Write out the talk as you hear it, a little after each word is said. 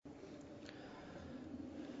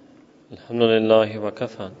الحمد لله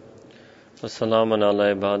وكفى وسلام على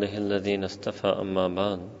عباده الذين اصطفى أما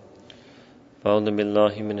بعد أعوذ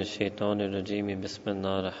بالله من الشيطان الرجيم بسم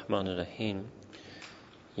الله الرحمن الرحيم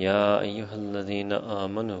يا أيها الذين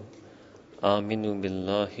آمنوا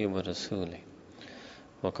بالله ورسوله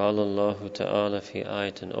وقال الله تعالى في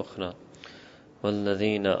آية أخرى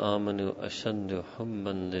والذين آمنوا أشد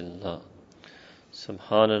حبا لله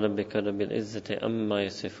سبحان ربك رب العزة عما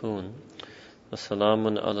يصفون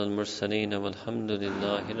وسلام على المرسلين والحمد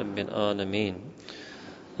لله رب العالمين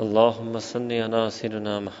اللهم صل على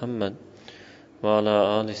سيدنا محمد وعلى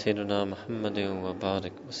آل سيدنا محمد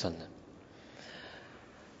وبارك وسلم.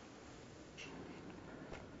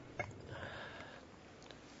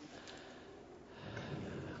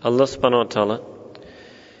 Allah subhanahu wa ta'ala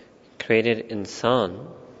created insan,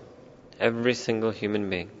 every single human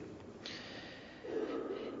being.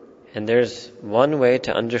 And there's one way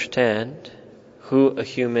to understand who a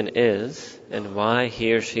human is and why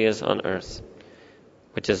he or she is on earth,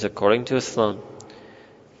 which is according to Islam.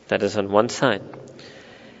 That is on one side.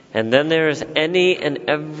 And then there is any and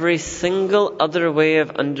every single other way of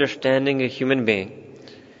understanding a human being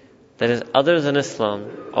that is other than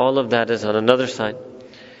Islam. All of that is on another side.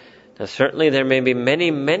 Now certainly there may be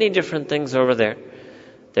many different things over there.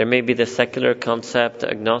 There may be the secular concept, the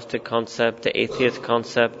agnostic concept, the atheist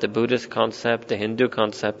concept, the Buddhist concept, the Hindu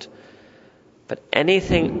concept. But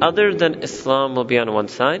anything other than Islam will be on one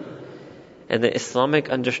side, and the Islamic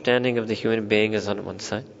understanding of the human being is on one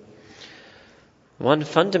side. One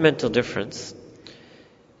fundamental difference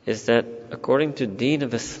is that according to Deen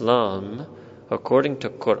of Islam, according to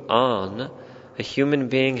Quran, a human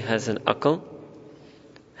being has an aql,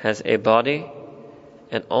 has a body,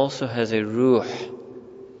 and also has a ruh.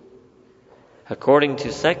 According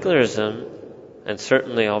to secularism, and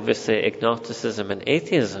certainly obviously agnosticism and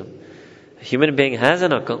atheism, a human being has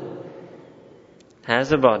an aql,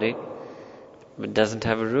 has a body, but doesn't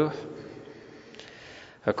have a ruh.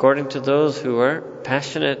 According to those who are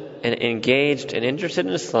passionate and engaged and interested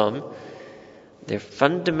in Islam, their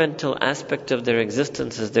fundamental aspect of their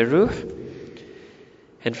existence is their ruh.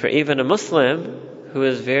 And for even a Muslim who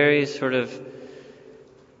is very sort of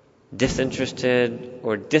disinterested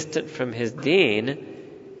or distant from his deen,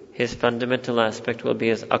 his fundamental aspect will be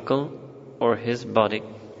his aql or his body.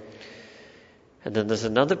 And then there's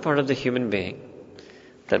another part of the human being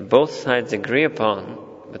that both sides agree upon,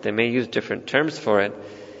 but they may use different terms for it.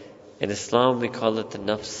 In Islam we call it the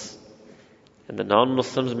nafs, and the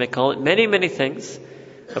non-Muslims may call it many things.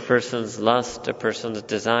 A person's lust, a person's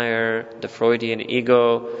desire, the Freudian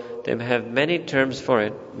ego, they may have many terms for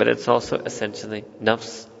it, but it's also essentially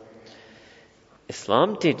nafs.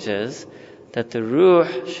 Islam teaches that the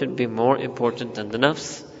ruh should be more important than the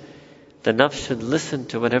nafs. The nafs should listen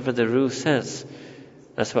to whatever the ruh says.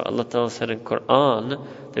 That's what Allah Ta'ala said in Quran.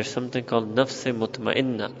 There's something called nafs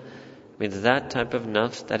mutma'inna. Means that type of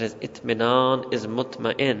nafs that is itminan, is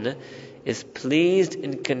mutma'in, is pleased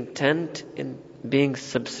and content in being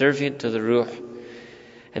subservient to the ruh.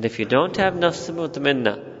 And if you don't have nafs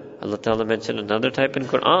mutma'inna, Allah Ta'ala mentioned another type in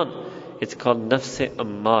Quran. It's called nafs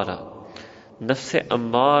ammara. Nafs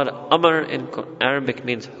ammar, amr in Arabic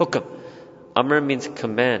means hukm. Amr means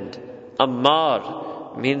command.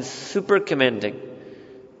 Ammar means super commanding,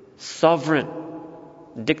 sovereign,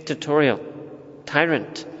 dictatorial,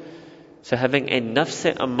 tyrant. So having a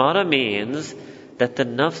nafs ammara means that the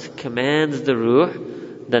nafs commands the ruh,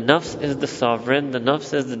 the nafs is the sovereign, the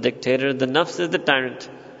nafs is the dictator, the nafs is the tyrant.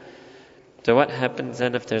 So what happens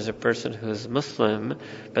then if there's a person who is Muslim,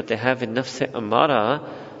 but they have a nafs ammara,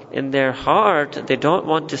 in their heart they don't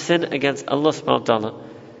want to sin against Allah subhanahu wa ta'ala.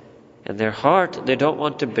 In their heart, they don't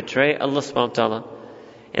want to betray Allah subhanahu wa ta'ala.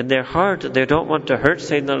 In their heart, they don't want to hurt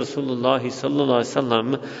Sayyidina Rasulullah sallallahu alaihi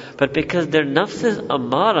wasallam. But because their nafs is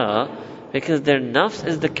amara, because their nafs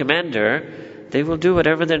is the commander, they will do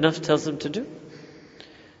whatever their nafs tells them to do.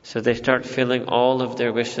 So they start filling all of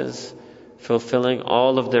their wishes, fulfilling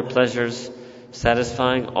all of their pleasures,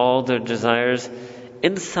 satisfying all their desires.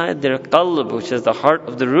 Inside their qalb, which is the heart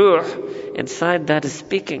of the ruh, inside that is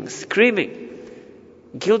speaking, screaming,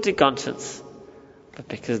 guilty conscience. But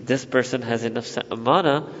because this person has a nafs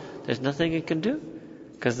amara, there's nothing he can do,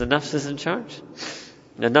 because the nafs is in charge.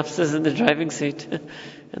 The nafs is in the driving seat,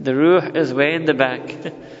 and the ruh is way in the back,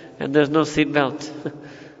 and there's no seat belt.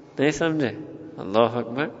 Nahi samjhe? Allahu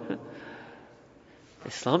Akbar. The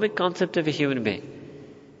Islamic concept of a human being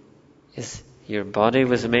is your body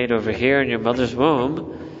was made over here in your mother's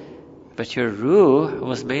womb, but your ruh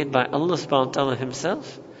was made by Allah subhanahu wa ta'ala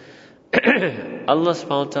himself. Allah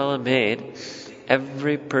subhanahu wa ta'ala made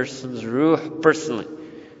every person's ruh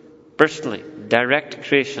personally, direct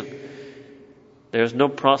creation. There's no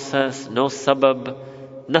process, no sabab,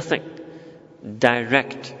 nothing.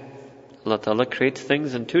 Direct. Allah Ta'ala creates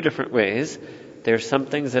things in two different ways. There's some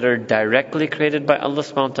things that are directly created by Allah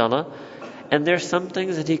subhanahu wa ta'ala, and there's some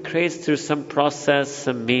things that He creates through some process,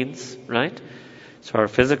 some means, right? So our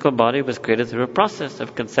physical body was created through a process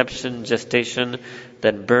of conception, gestation,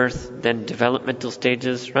 then birth, then developmental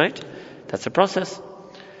stages, right? That's a process.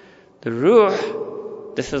 The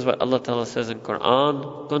ruh, this is what Allah Ta'ala says in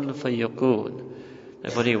Quran, kun fayakun.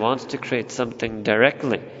 And when He wants to create something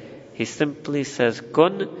directly, He simply says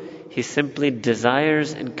kun, He simply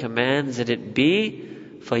desires and commands that it be,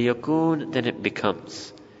 fayakun, then it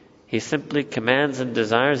becomes. He simply commands and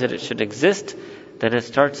desires that it should exist, then it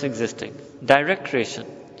starts existing. Direct creation.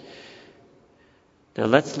 Now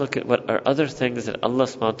let's look at what are other things that Allah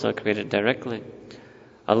subhanahu wa ta'ala created directly.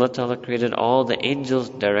 Allah Ta'ala created all the angels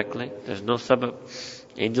directly. There's no sabab.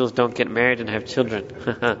 Angels don't get married and have children.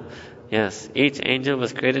 Yes, each angel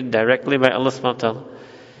was created directly by Allah subhanahu wa ta'ala.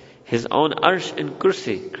 His own arsh and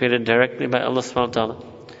kursi created directly by Allah subhanahu wa ta'ala.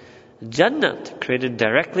 Jannat created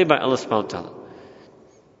directly by Allah subhanahu wa ta'ala.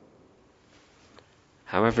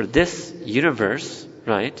 However, this universe,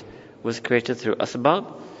 right, was created through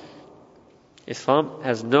asbab. Islam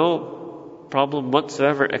has no problem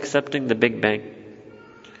whatsoever accepting the Big Bang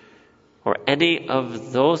or any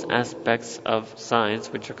of those aspects of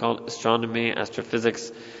science which are called astronomy,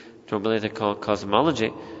 astrophysics, normally they call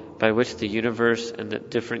cosmology, by which the universe and the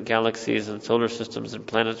different galaxies and solar systems and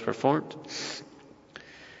planets were formed.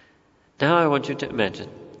 Now I want you to imagine,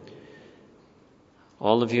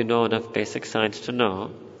 all of you know enough basic science to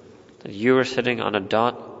know that you are sitting on a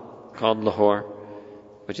dot called Lahore,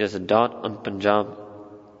 which is a dot on Punjab,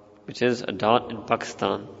 which is a dot in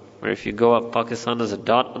Pakistan, where if you go up, Pakistan is a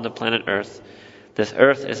dot on the planet Earth. This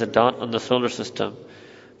Earth is a dot on the solar system.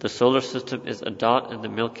 The solar system is a dot in the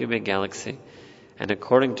Milky Way galaxy. And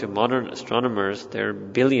according to modern astronomers, there are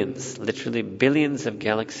billions, literally billions of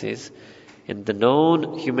galaxies in the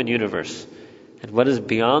known human universe. And what is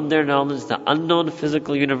beyond their knowledge, the unknown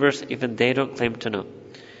physical universe, even they don't claim to know.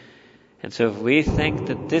 And so if we think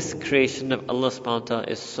that this creation of Allah subhanahu wa ta'ala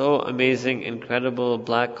is so amazing, incredible,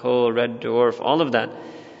 black hole, red dwarf, all of that,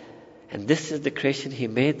 and this is the creation He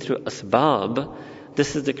made through asbab,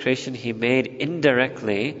 this is the creation He made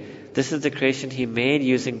indirectly, this is the creation He made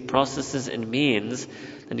using processes and means,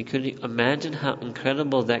 then could you imagine how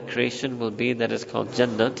incredible that creation will be that is called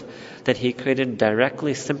Jannat, that He created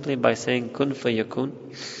directly simply by saying kun fayakun?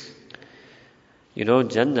 You know,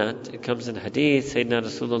 Jannat, it comes in hadith, Sayyidina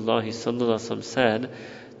Rasulullah sallallahu alaihi wasallam said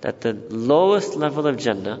that the lowest level of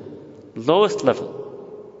Jannah, lowest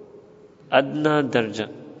level, adna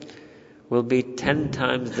darja, will be 10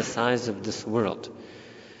 times the size of this world.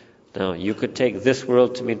 Now, you could take this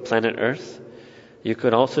world to mean planet Earth. You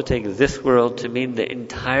could also take this world to mean the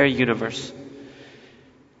entire universe.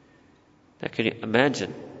 Now, can you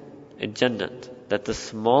imagine in Jannat that the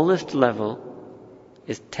smallest level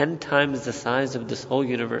is 10 times the size of this whole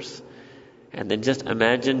universe? And then just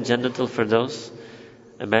imagine Jannatul Firdaus.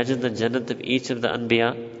 Imagine the Jannat of each of the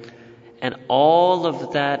Anbiya. And all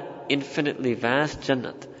of that infinitely vast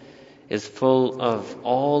Jannat is full of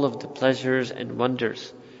all of the pleasures and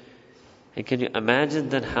wonders. And can you imagine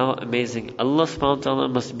then how amazing Allah subhanahu wa ta'ala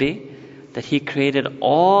must be, that He created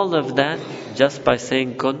all of that just by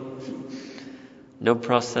saying kun? No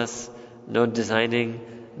process, no designing,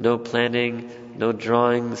 no planning, no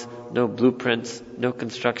drawings, no blueprints, no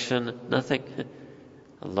construction, nothing.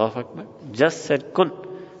 Allahu Akbar. Just said kun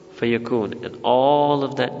fayakun, and all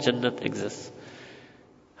of that Jannat exists.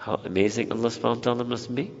 How amazing Allah subhanahu wa ta'ala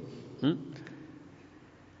must be.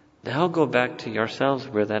 Now go back to yourselves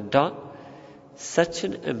where that dot. Such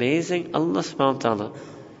an amazing Allah subhanahu wa ta'ala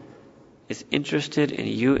is interested in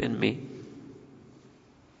you and me.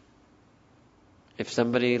 If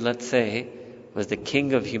somebody, let's say, was the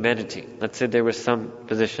king of humanity, let's say there was some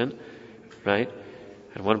position, right?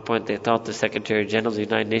 At one point they thought the Secretary General of the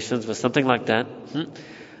United Nations was something like that.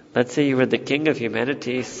 Let's say you were the king of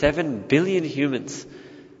humanity, 7 billion humans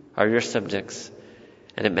are your subjects.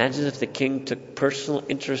 And imagine if the king took personal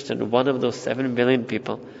interest in one of those 7 billion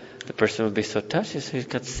people. The person would be so touched. He's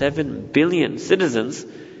got 7 billion citizens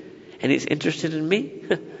and he's interested in me.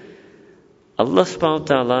 Allah subhanahu wa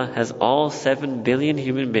ta'ala has all 7 billion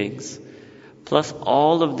human beings, plus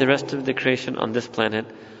all of the rest of the creation on this planet,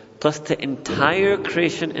 plus the entire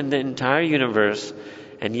creation in the entire universe.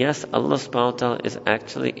 And yes, Allah subhanahu wa ta'ala is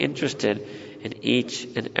actually interested in each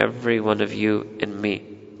and every one of you and me,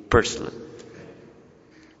 personally.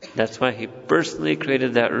 That's why He personally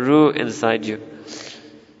created that ruh inside you.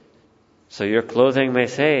 So your clothing may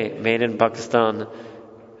say, made in Pakistan,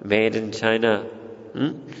 made in China,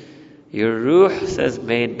 Your ruh says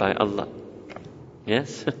made by Allah.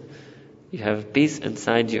 Yes? You have a piece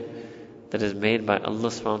inside you that is made by Allah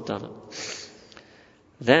subhanahu wa ta'ala.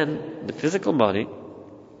 Then, the physical body,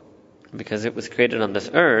 because it was created on this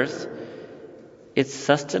earth, its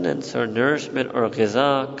sustenance or nourishment or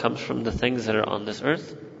ghiza comes from the things that are on this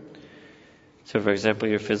earth. So, for example,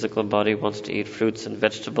 your physical body wants to eat fruits and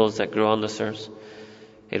vegetables that grow on this earth.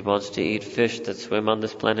 It wants to eat fish that swim on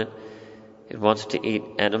this planet. It wants to eat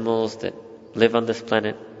animals that live on this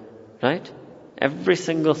planet. Right? Every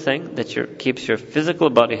single thing that keeps your physical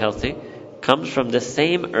body healthy comes from the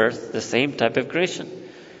same earth, the same type of creation.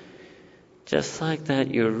 Just like that,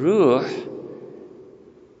 your ruh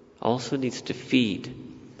also needs to feed.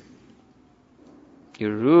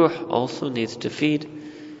 Your ruh also needs to feed.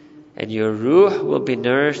 And your ruh will be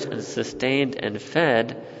nourished and sustained and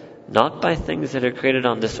fed not by things that are created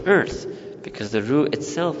on this earth, because the ruh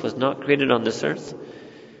itself was not created on this earth.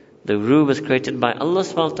 The ruh was created by Allah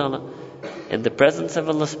subhanahu wa ta'ala, in the presence of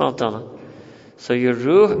Allah subhanahu wa ta'ala. So your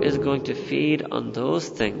ruh is going to feed on those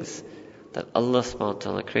things that Allah subhanahu wa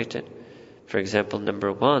ta'ala created. For example,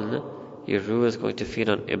 number one, your ruh is going to feed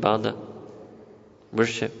on ibadah,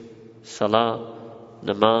 worship, salah,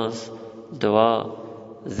 namaz, dua,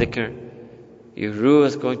 zikr. Your ruh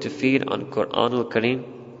is going to feed on Quran al-Kareem.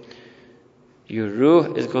 Your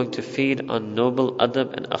ruh is going to feed on noble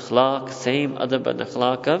adab and akhlaq, same adab and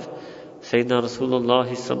akhlaq of Sayyidina Rasulullah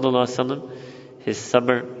sallallahu alaihi wasallam, his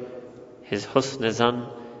sabr, his husn zan,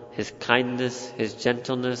 his kindness, his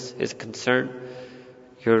gentleness, his concern.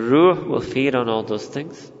 Your ruh will feed on all those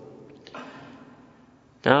things.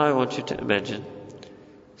 Now I want you to imagine,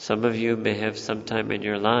 some of you may have sometime in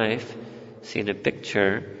your life seen a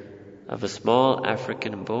picture of a small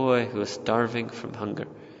African boy who is starving from hunger.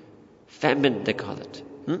 Famine, they call it.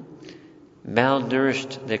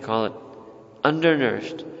 Malnourished, they call it.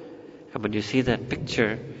 Undernourished. And when you see that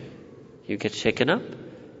picture, you get shaken up.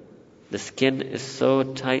 The skin is so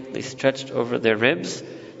tightly stretched over their ribs,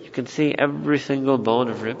 you can see every single bone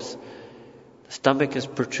of ribs. The stomach is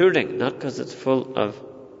protruding, not because it's full of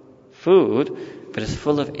food, but it's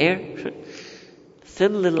full of air.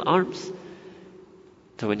 Thin little arms.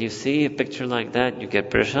 So when you see a picture like that, you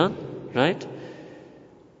get pareshan, right?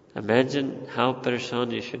 Imagine how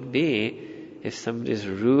pareshan you should be if somebody's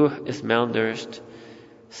ruh is malnourished,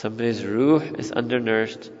 somebody's ruh is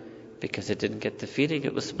undernourished, because it didn't get the feeding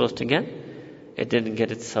it was supposed to get. It didn't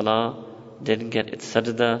get its salah, didn't get its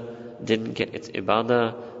sajda, didn't get its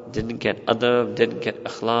ibadah, didn't get adab, didn't get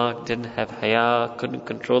akhlaq, didn't have haya, couldn't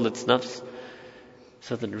control its nafs.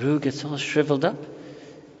 So the ruh gets all shriveled up.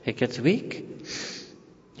 It gets weak.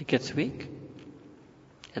 It gets weak.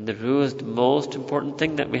 And the ruh is the most important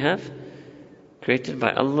thing that we have, created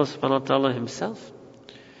by Allah subhanahu wa ta'ala himself.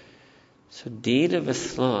 So Deen of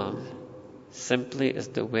Islam simply is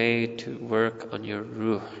the way to work on your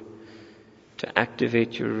ruh, to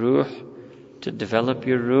activate your ruh, to develop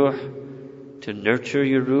your ruh, to nurture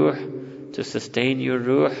your ruh, to sustain your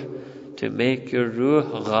ruh, to make your ruh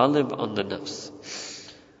ghalib on the nafs.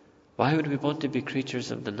 Why would we want to be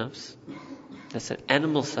creatures of the nafs? That's an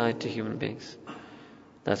animal side to human beings.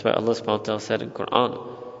 That's why Allah subhanahu wa ta'ala said in Quran,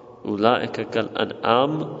 Ula'ika kal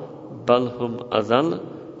an'am bal hum azal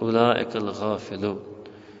ula'ika al ghafilun.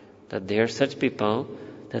 That they are such people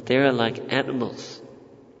that they are like animals.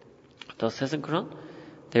 Allah says in Quran,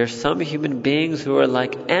 there are some human beings who are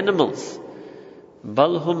like animals.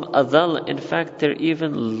 Bal hum azal. In fact, they're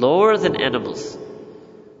even lower than animals.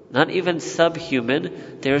 Not even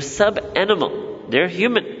subhuman, they're sub-animal. They're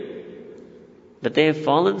human. But they have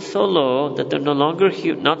fallen so low that they're no longer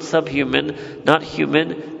not subhuman, not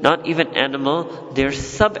human, not even animal. They're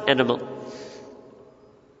sub-animal.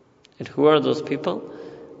 And who are those people?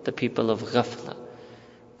 The people of ghafla.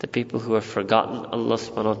 The people who have forgotten Allah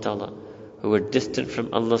subhanahu wa ta'ala, who are distant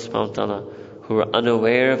from Allah subhanahu wa ta'ala, who are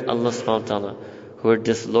unaware of Allah subhanahu wa ta'ala, who are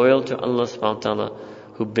disloyal to Allah subhanahu wa ta'ala,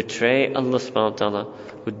 who betray Allah subhanahu wa ta'ala,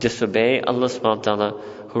 who disobey Allah subhanahu wa ta'ala,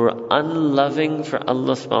 who are unloving for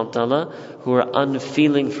Allah subhanahu wa ta'ala, who are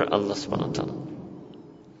unfeeling for Allah subhanahu wa ta'ala.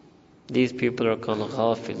 These people are called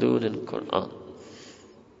ghafilun in Quran.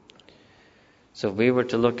 So if we were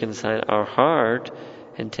to look inside our heart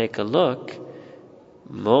and take a look,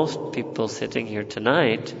 most people sitting here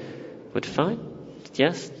tonight would find,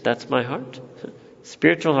 yes, that's my heart.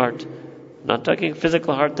 Spiritual heart. I'm not talking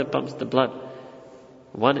physical heart that pumps the blood.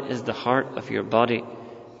 One is the heart of your body.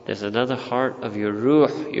 There's another heart of your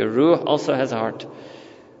ruh. Your ruh also has a heart.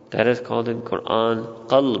 That is called in Quran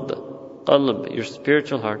qalb. Qalb, your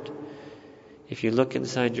spiritual heart. If you look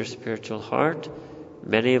inside your spiritual heart,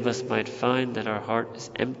 many of us might find that our heart is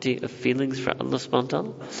empty of feelings for Allah subhanahu wa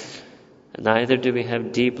ta'ala. Neither do we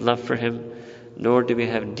have deep love for Him, nor do we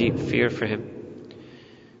have deep fear for Him.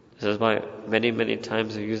 This is why many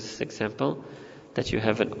times we use this example, that you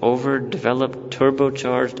have an overdeveloped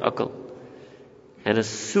turbocharged aql and a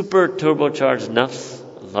super turbocharged nafs.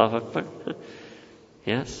 Allahu Akbar.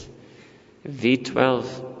 Yes. V12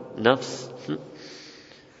 nafs.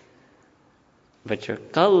 But your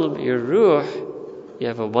qalb, your ruh, you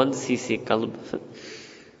have a 1 cc qalb.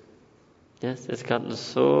 Yes, it's gotten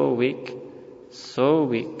so weak. So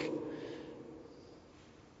weak.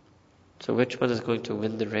 So which one is going to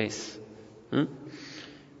win the race?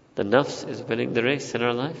 The nafs is winning the race in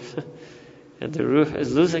our life. And the ruh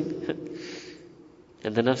is losing.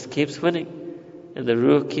 And the nafs keeps winning. And the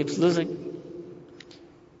ruh keeps losing.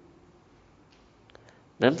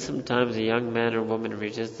 Then sometimes a young man or woman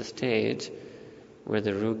reaches the stage where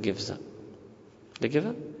the ruh gives up. They give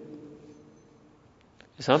up.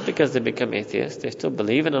 It's not because they become atheists. They still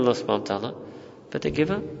believe in Allah subhanahu wa ta'ala, but they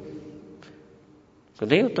give up. तो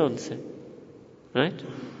नहीं होता उनसे, right?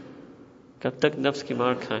 कब तक नफ्स की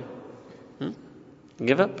मार खाएं?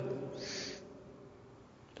 Give up.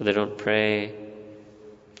 So they don't pray.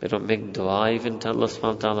 They don't make dua even to Allah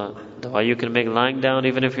subhanahu wa ta'ala. Dua you can make lying down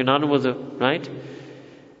even if you're not in wudu, right?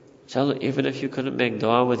 Even if you couldn't make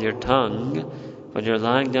dua with your tongue, when you're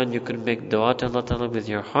lying down, you could make dua to Allah ta'ala with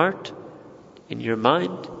your heart, in your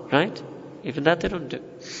mind, right? Even that they don't do.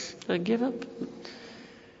 They give up.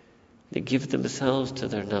 They give themselves to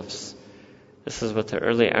their nafs. This is what the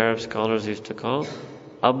early Arab scholars used to call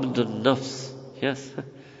Abdul Nafs. Yes.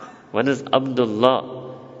 When is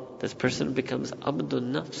Abdullah? This person becomes Abdul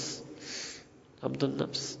Nafs. Abdul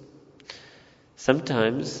Nafs.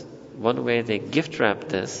 Sometimes, one way they gift wrap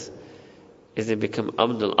this is they become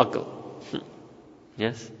Abdul Aql.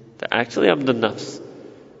 Yes. They're actually Abdul Nafs,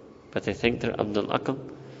 but they think they're Abdul Aql.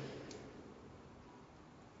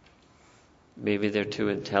 Maybe they're too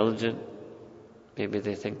intelligent. Maybe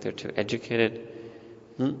they think they're too educated.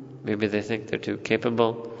 Maybe they think they're too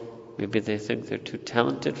capable. Maybe they think they're too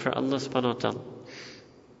talented for Allah subhanahu wa ta'ala.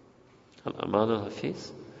 Al-Aman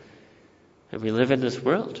al-Hafiz. And we live in this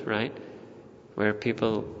world, right? Where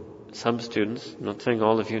people, some students, I'm not saying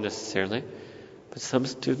all of you necessarily, but some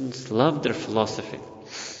students love their philosophy.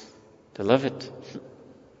 They love it.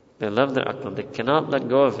 They love their aql. They cannot let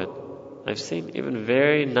go of it. I've seen even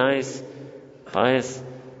very nice, pious,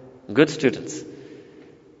 good students.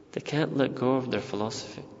 They can't let go of their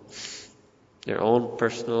philosophy. Their own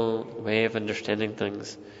personal way of understanding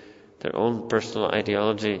things. Their own personal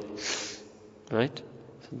ideology. Right?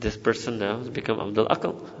 So this person now has become Abdul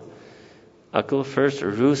Aql. Aql first,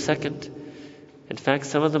 Ruh second. In fact,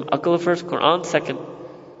 some of them Aql first, Quran second.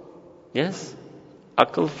 Yes?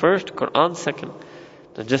 Aql first, Quran second.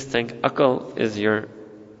 Now just think, Aql is your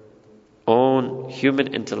own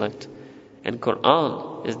human intellect. And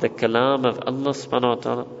Quran is the kalam of Allah subhanahu wa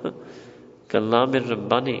ta'ala. Kalam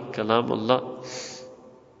al-Rabbani, kalamullah.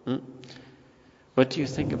 What do you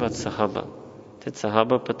think about Sahaba? Did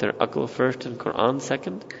Sahaba put their aql first and Quran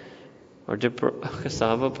second? Or did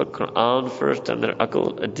Sahaba put Quran first and their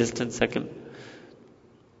aql a distant second?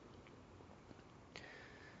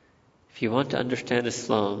 If you want to understand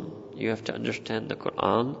Islam, you have to understand the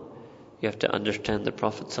Quran, you have to understand the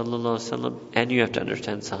Prophet ﷺ, and you have to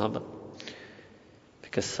understand Sahaba.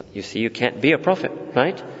 Because you see, you can't be a prophet,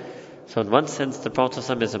 right? So in one sense, the Prophet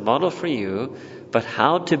ﷺ is a model for you, but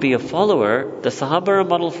how to be a follower, the Sahaba are a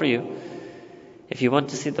model for you. If you want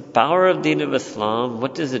to see the power of Deen of Islam,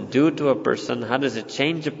 what does it do to a person? How does it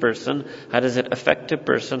change a person? How does it affect a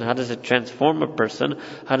person? How does it transform a person?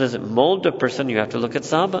 How does it mold a person? You have to look at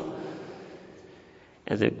Sahaba.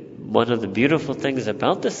 And one of the beautiful things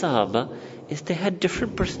about the Sahaba is they had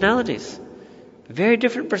different personalities. Very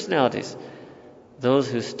different personalities.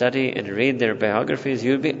 Those who study and read their biographies,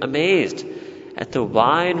 you'll be amazed at the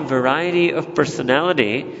wide variety of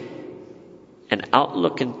personality and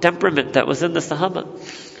outlook and temperament that was in the Sahaba.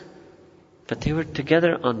 But they were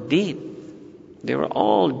together on Deen. They were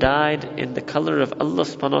all dyed in the color of Allah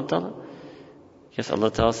subhanahu wa ta'ala. Yes,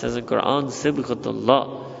 Allah ta'ala says in Quran,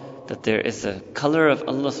 Sibghatullah, that there is a color of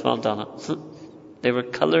Allah subhanahu wa ta'ala. They were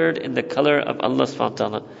colored in the color of Allah subhanahu wa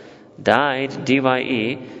ta'ala. Dyed,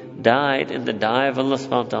 D-Y-E, died in the dye of Allah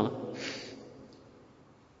subhanahu wa ta'ala.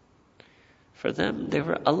 For them, they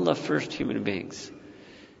were Allah first human beings.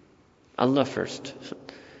 Allah first.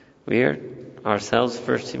 We are ourselves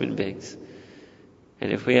first human beings.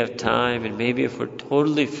 And if we have time, and maybe if we're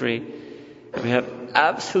totally free, and we have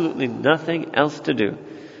absolutely nothing else to do,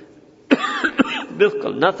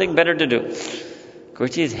 bilkul, nothing better to do, कोई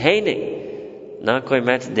चीज़ है ही नहीं, ना कोई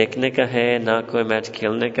match देखने का है, ना कोई मैच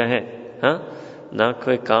खेलने का है, हाँ, ना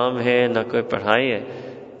कोई काम है, ना कोई पढ़ाई है,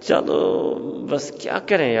 चलो बस क्या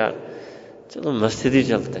करें यार, चलो मस्जिद ही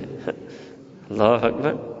चलते हैं। अल्लाह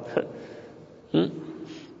अकबर,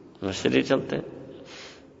 मस्जिद ही चलते हैं।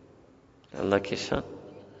 अल्लाह की शान,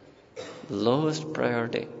 lowest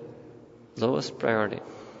priority.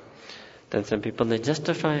 Then some people, they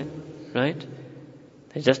justify it, right?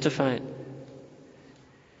 They justify it.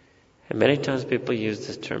 And many times people use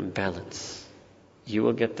this term balance. You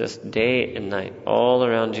will get this day and night. All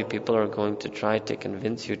around you, people are going to try to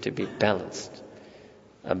convince you to be balanced.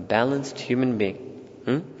 A balanced human being.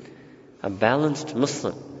 A balanced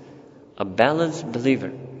Muslim. A balanced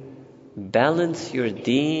believer. Balance your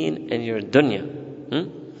deen and your dunya.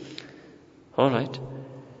 Alright.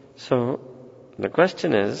 So, the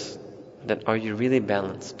question is, then are you really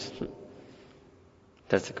balanced?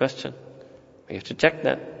 That's the question. You have to check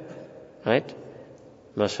that. Right?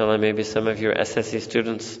 MashaAllah, maybe some of your SSC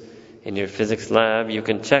students in your physics lab, you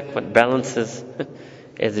can check what balance is.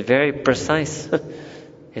 It's very precise.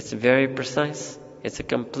 It's very precise. It's a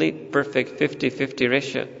complete, perfect 50-50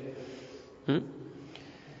 ratio.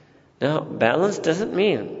 Now, balance doesn't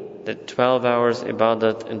mean that 12 hours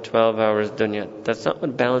ibadat and 12 hours dunya. That's not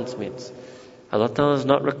what balance means. Allah Ta'ala has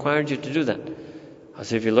not required you to do that.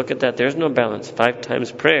 So if you look at that, there's no balance. 5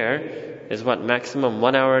 times prayer is what? Maximum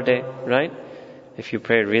 1 hour a day, right? If you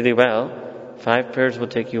pray really well, 5 prayers will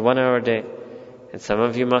take you 1 hour a day. And some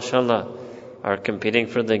of you, mashallah, are competing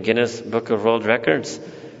for the Guinness Book of World Records,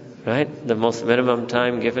 right? The most minimum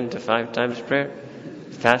time given to 5 times prayer.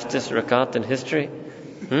 Fastest rakat in history.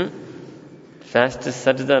 Fastest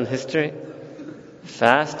sajda in history.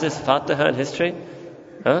 Fastest fatiha in history.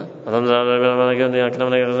 That's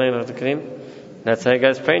how you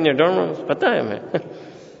guys pray in your dorm rooms. Pata hai hame.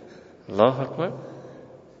 Allahu Akbar.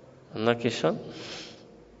 Allah ki shan.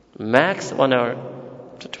 Max 1 hour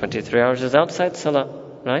to 23 hours is outside salah,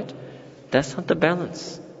 right? That's not the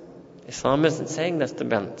balance. Islam isn't saying that's the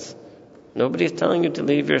balance. Nobody is telling you to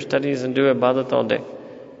leave your studies and do ibadat all day.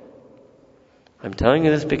 I'm telling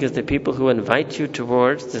you this because the people who invite you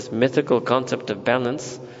towards this mythical concept of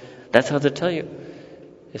balance, that's how they tell you.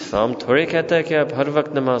 Islam थोड़ी कहता है कि आप हर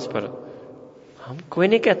वक्त नमाज पढ़ो. हम कोई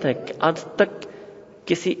नहीं कहता है कि आज तक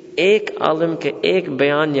किसी एक आलिम के एक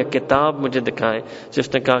बयान या किताब मुझे दिखाएं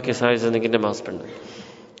जिसने कहा कि सारी जिंदगी नमाज पढ़ना.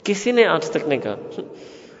 किसी ने आज तक नहीं कहा.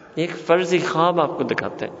 एक फर्जी ख्वाब आपको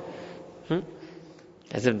दिखाते हैं.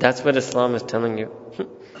 As if that's what Islam is telling you.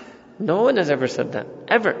 No one has ever said that.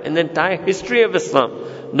 Ever. In the entire history of Islam,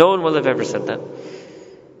 no one will have ever said that.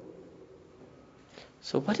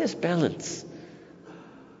 So what is balance?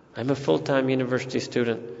 I'm a full-time university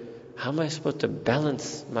student. How am I supposed to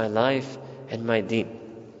balance my life and my deen?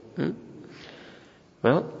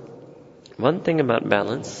 Well, one thing about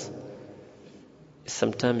balance is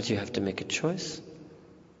sometimes you have to make a choice.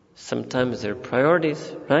 Sometimes there are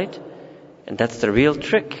priorities, right? And that's the real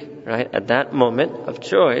trick, right? At that moment of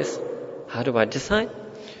choice, how do I decide?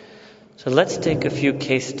 So let's take a few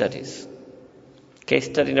case studies. Case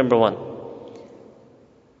study number 1.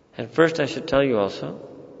 And first I should tell you also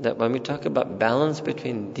that when we talk about balance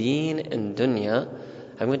between deen and dunya,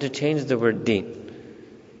 I'm going to change the word deen.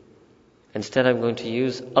 Instead, I'm going to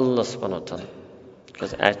use Allah subhanahu wa ta'ala.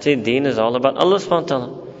 Because actually deen is all about Allah subhanahu wa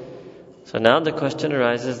ta'ala. So now the question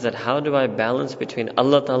arises that how do I balance between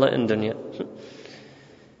Allah ta'ala and dunya?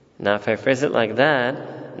 Now if I phrase it like that,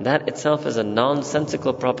 that itself is a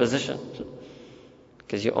nonsensical proposition.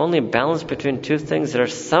 Because you only balance between 2 things that are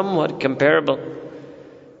somewhat comparable.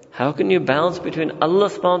 How can you balance between Allah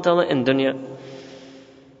subhanahu wa ta'ala and dunya?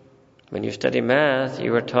 When you study math,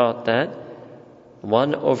 you were taught that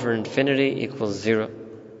 1 over infinity equals 0.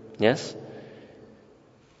 Yes?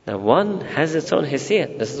 Now 1 has its own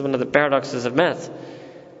hissiyat. This is one of the paradoxes of math.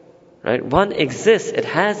 Right? 1 exists. It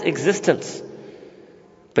has existence.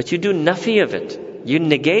 But you do nafi of it. You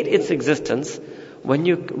negate its existence when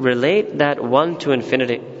you relate that 1 to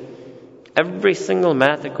infinity. Every single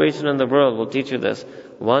math equation in the world will teach you this.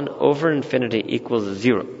 1 over infinity equals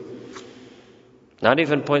 0. Not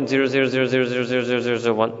even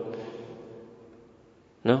 0.000000001.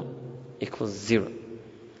 No, equals 0.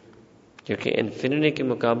 क्योंकि infinity के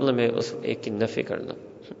मुकाबले में उस एक की नफी कर दो.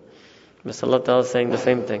 बस Allah Ta'ala is saying the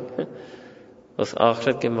same thing. उस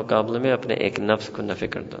आखिरत के मुकाबले में अपने एक नफ्स को नफी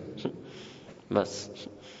कर दो. बस.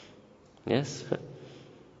 Yes.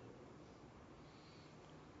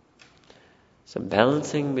 So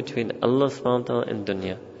balancing between Allah subhanahu wa ta'ala and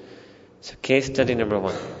dunya. So case study number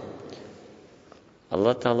 1.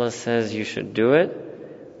 Allah Ta'ala says you should do it.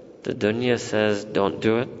 The dunya says don't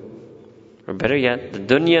do it. Or better yet, the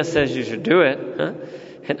dunya says you should do it,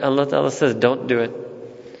 and Allah Ta'ala says don't do it.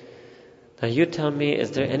 Now you tell me,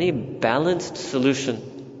 is there any balanced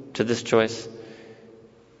solution to this choice?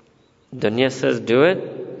 Dunya says do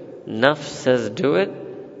it, nafs says do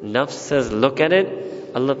it, nafs says look at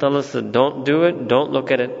it, Allah Ta'ala says don't do it, don't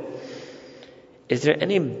look at it. Is there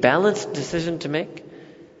any balanced decision to make?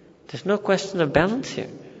 There's no question of balance here.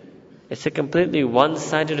 It's a completely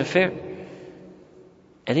one-sided affair.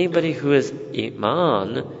 Anybody who has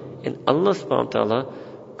iman in Allah subhanahu wa ta'ala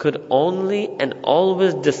could only and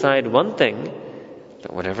always decide one thing,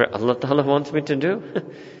 that whatever Allah ta'ala wants me to do.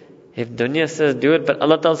 If dunya says do it, but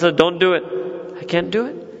Allah ta'ala says don't do it, I can't do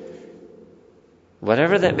it.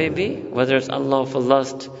 Whatever that may be, whether it's unlawful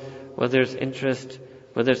lust, whether it's interest,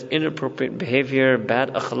 whether it's inappropriate behavior,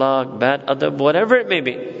 bad akhlaq, bad adab, whatever it may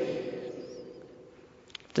be.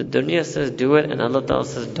 If the dunya says do it and Allah Ta'ala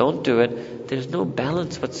says don't do it, there's no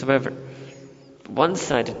balance whatsoever.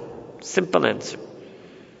 One-sided, simple answer.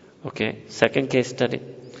 Okay, second case study.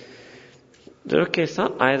 Okay, it's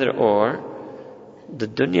not either or. The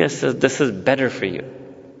dunya says this is better for you.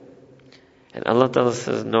 And Allah Ta'ala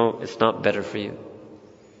says no, it's not better for you.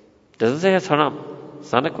 Doesn't say it's haram.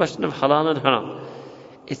 It's not a question of halal and haram.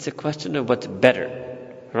 It's a question of what's better.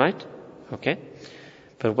 Right? Okay?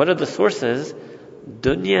 But what are the sources?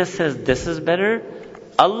 Dunya says this is better.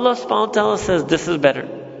 Allah subhanahu wa ta'ala says this is better.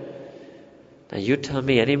 Now you tell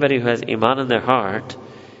me, anybody who has iman in their heart,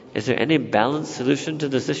 is there any balanced solution to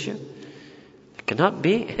this issue? It cannot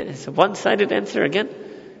be. It's a one-sided answer again.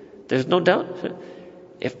 There's no doubt.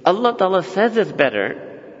 If Allah Ta'ala says it's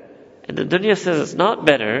better, and the dunya says it's not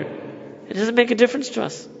better, it doesn't make a difference to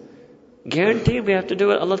us. Guaranteed we have to do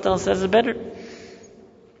what Allah Ta'ala says is better.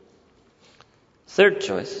 Third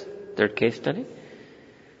choice, third case study,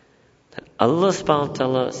 that Allah subhanahu wa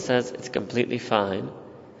ta'ala says it's completely fine,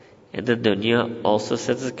 and the dunya also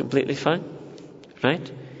says it's completely fine.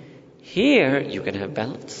 Right? Here you can have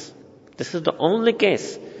balance. This is the only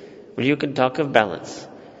case where you can talk of balance.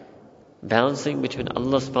 Balancing between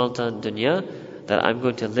Allah subhanahu wa ta'ala and dunya, that I'm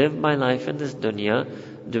going to live my life in this dunya,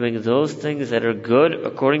 doing those things that are good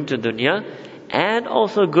according to dunya, and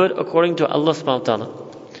also good according to Allah subhanahu wa ta'ala.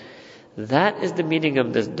 That is the meaning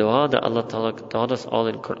of this dua that Allah Ta'ala taught us all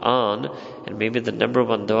in Quran, and maybe the number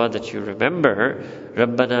one dua that you remember,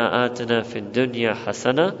 رَبَّنَا آتِنَا فِي الدُّنْيَا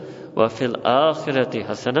حَسَنَةً وَفِي الْآخِرَةِ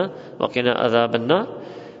حَسَنَةً وَقِنَا عَذَابَ النَّارِ.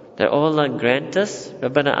 That, oh Allah, grant us,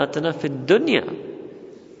 رَبَّنَا آتِنَا فِي الدُّنْيا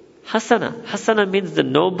Hasana. Hasana means the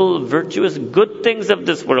noble, virtuous, good things of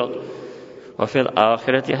this world. وَفِي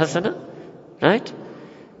الْآخِرَةِ حَسَنَةً. Right?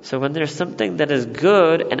 So when there's something that is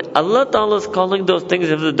good, and Allah Ta'ala is calling those things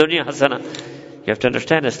of the dunya hasana, you have to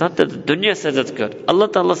understand, it's not that the dunya says it's good. Allah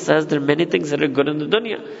Ta'ala says there are many things that are good in the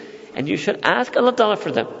dunya, and you should ask Allah Ta'ala for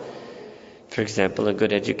them. For example, a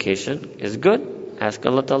good education is good. Ask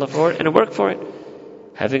Allah Ta'ala for it and work for it.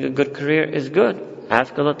 Having a good career is good.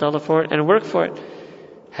 Ask Allah Ta'ala for it and work for it.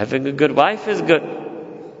 Having a good wife is good.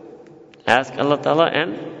 Ask Allah Ta'ala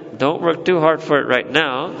and don't work too hard for it right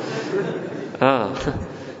now.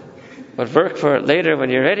 But work for it later when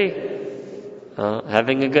you're ready.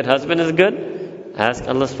 Having a good husband is good. Ask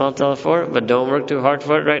Allah subhanahu wa ta'ala for it, but don't work too hard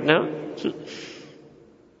for it right now.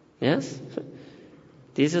 Yes?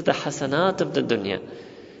 These are the hasanat of the dunya.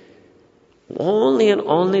 Only and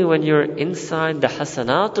only when you're inside the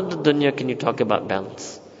hasanat of the dunya can you talk about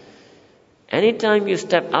balance. Anytime you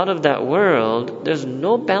step out of that world, there's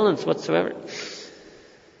no balance whatsoever.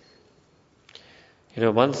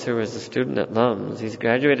 Once there was a student at LUMS, he's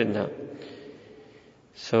graduated now.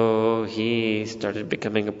 So he started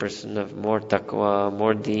becoming a person of more taqwa,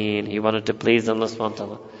 more deen. He wanted to please Allah subhanahu wa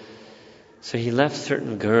ta'ala. So he left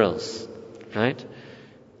certain girls, right?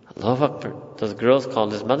 Allahu Akbar. Those girls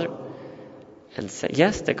called his mother and said,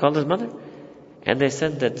 yes, they called his mother. And they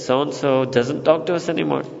said that so-and-so doesn't talk to us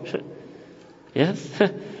anymore. Yes.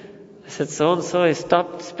 I said, so-and-so has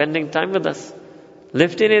stopped spending time with us.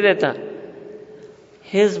 Lift hi nahi deta.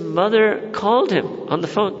 His mother called him on the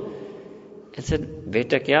phone and said,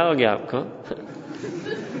 Beta kya ho gaya aapko?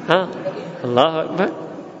 Allahu Akbar.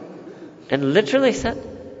 And literally said,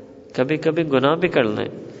 Kabhi kabhi gunah bhi kar le.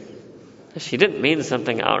 She didn't mean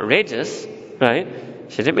something outrageous, right?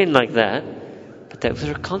 She didn't mean like that. But that was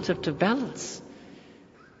her concept of balance.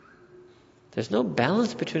 There's no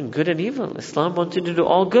balance between good and evil. Islam wants you to do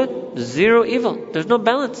all good, zero evil. There's no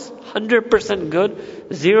balance. 100% good,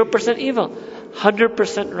 0% evil.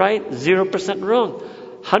 100% right, 0% wrong.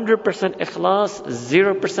 100% ikhlas,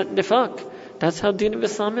 0% nifaq. That's how Deen of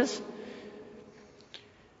Islam is.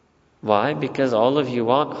 Why? Because all of you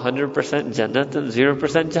want 100% Jannat and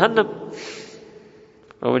 0% Jahannam.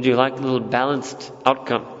 Or would you like a little balanced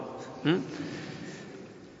outcome?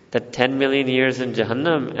 That 10 million years in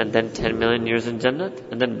Jahannam, and then 10 million years in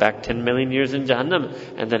Jannat, and then back 10 million years in Jahannam,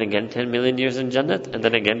 and then again 10 million years in Jannat, and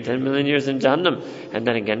then again 10 million years in Jahannam, and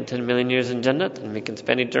then again 10 million years in Jannat, and we can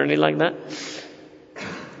spend eternity like that.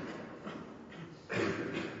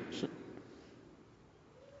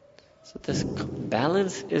 So this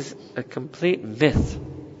balance is a complete myth.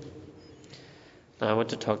 Now I want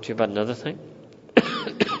to talk to you about another thing.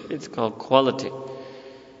 It's called quality.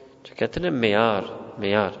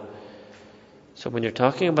 Miyar. So when you're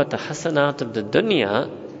talking about the hasanat of the dunya,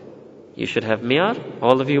 you should have miyar.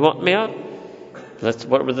 All of you want miyar?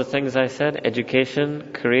 What were the things I said?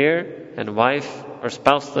 Education, career, and wife or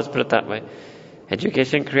spouse. Let's put it that way.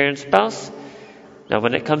 Education, career, and spouse. Now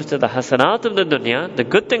when it comes to the hasanat of the dunya, the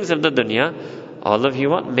good things of the dunya, all of you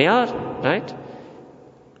want miyar, right?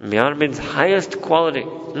 Miyar means highest quality.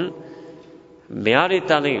 Miyari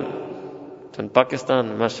talim. In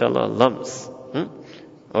Pakistan, mashallah, lumps.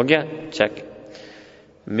 Ho gaya? Check.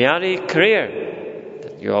 Miyari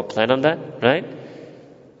career. You all plan on that, right?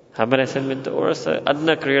 How about I said,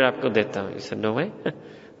 adna career aapko deta hu. You said, no way.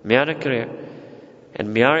 Miyari career.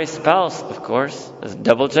 And miyari spouse, of course, is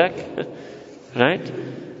double check. Right?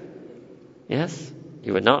 Yes.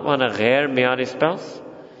 You would not want a ghair miyari spouse.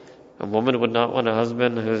 A woman would not want a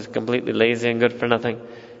husband who's completely lazy and good for nothing.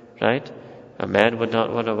 Right? A man would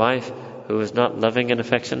not want a wife who is not loving and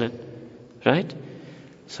affectionate. Right?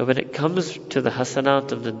 So when it comes to the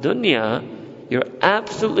hasanat of the dunya, you're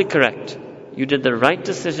absolutely correct. You did the right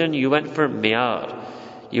decision. You went for miyar.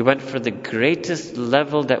 You went for the greatest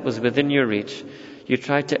level that was within your reach. You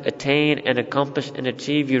tried to attain and accomplish and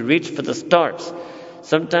achieve. You reached for the stars.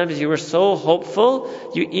 Sometimes you were so hopeful,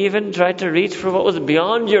 you even tried to reach for what was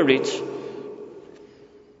beyond your reach.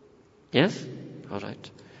 Yes? Alright.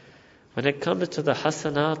 When it comes to the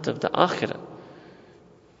hasanat of the akhirah,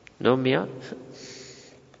 no miyar.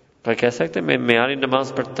 पर कह सकते मैं मियारी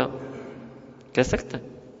नमाज पढ़ता हूँ कह सकते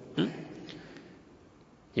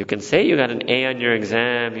You can say you got an A on your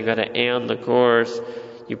exam, you got an A on the course,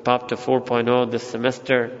 you popped a 4.0 this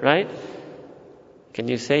semester, right? Can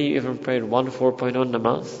you say you even prayed one 4.0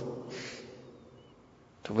 namaz?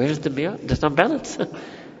 So where's the miyar? There's not balance.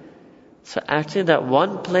 So actually that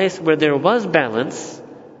one place where there was balance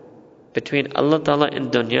between Allah Ta'ala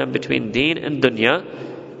and dunya, between deen and dunya,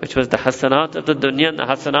 which was the hasanat of the dunya and the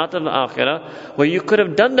hasanat of the akhirah, where you could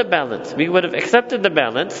have done the balance. We would have accepted the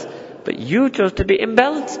balance, but you chose to be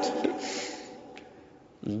imbalanced.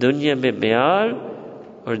 Dunya mein miyar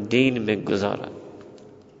or deen mein guzara.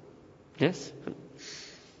 Yes?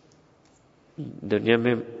 Dunya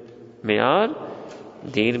mein miyar,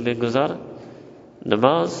 deen mein guzara.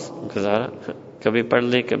 Namaz, guzara. Kabhi pad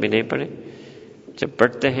le, kabhi nahi padhe. जब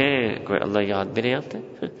पढ़ते हैं कोई अल्लाह याद भी नहीं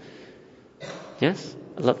आते. Yes?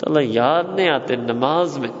 Allah Ta'ala yaad nahi aate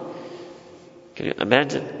namaz mein. Can you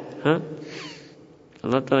imagine?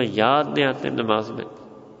 Allah Ta'ala yaad nahi aate namaz mein.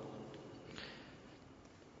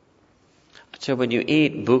 Acha, when you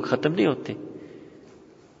eat, bhook khatam nahi hoti.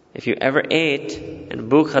 If you ever ate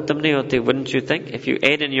and bhook khatam nahi hoti, wouldn't you think? If you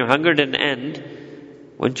ate and your hunger didn't end,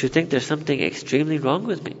 wouldn't you think there's something extremely wrong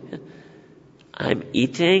with me? I'm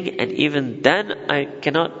eating and even then I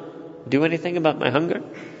cannot do anything about my hunger.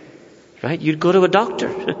 Right? You'd go to a doctor.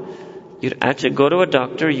 You'd actually go to a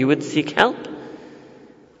doctor, you would seek help.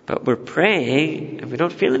 But we're praying and we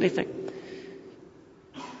don't feel anything.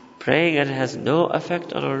 Praying and it has no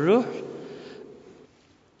effect on our ruh.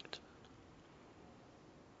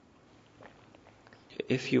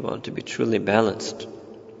 If you want to be truly balanced,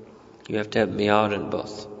 you have to have miyar in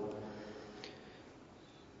both.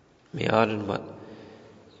 Miyar in what?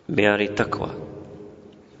 Miyari taqwa,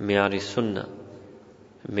 miyari sunnah,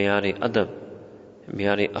 miyari adab,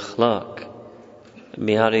 miyari akhlaq,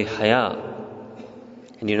 miyari haya.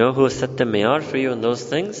 And you know who set the miyar for you in those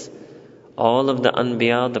things? All of the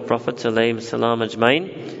anbiya, the prophets alayhim salam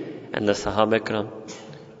ajmain, and the sahaba ikram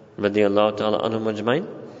radiyallahu ta'ala anhum ajmain.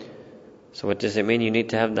 So what does it mean? You need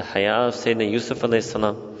to have the haya of Sayyidina Yusuf alayhi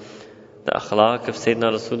salam, the akhlaq of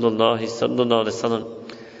Sayyidina Rasulullah sallallahu alayhi wasallam,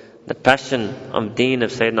 the passion of deen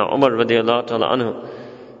of Sayyidina Umar radiyallahu ta'ala anhu,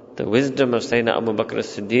 the wisdom of Sayyidina Abu Bakr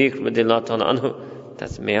as-Siddiq radiyallahu ta'ala anhu.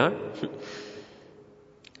 That's miyar.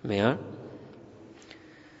 Miyar.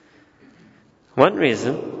 One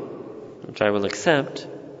reason, which I will accept,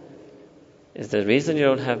 is the reason you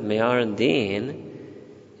don't have miyar in deen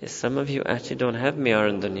is some of you actually don't have miyar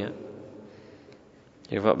in dunya.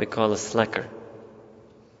 You're what we call a slacker.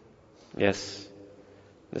 Yes,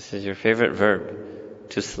 this is your favorite verb.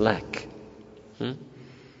 To slack.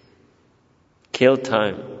 Kill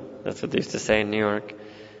time. That's what they used to say in New York.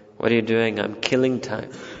 What are you doing? I'm killing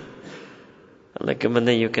time. Like,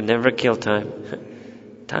 you can never kill time.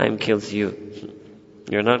 Time kills you.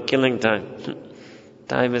 You're not killing time.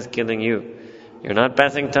 Time is killing you. You're not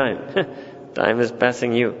passing time. Time is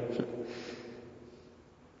passing you.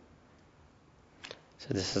 So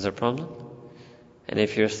this is a problem. And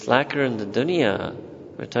if you're slacker in the dunya,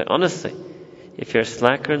 honestly, if you're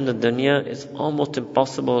slacker in the dunya, it's almost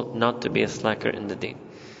impossible not to be a slacker in the deen.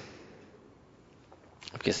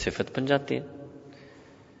 आपकी सिफत बन जाती है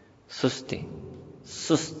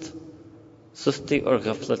सुस्ती और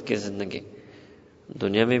गफलत की जिंदगी.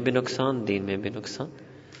 दुनिया में भी नुकसान, दीन में भी नुकसान.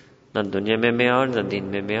 ना दुनिया में मेयार, ना दीन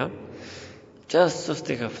में मेयार. Just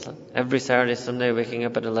susti ghafla. Every Saturday, Sunday, waking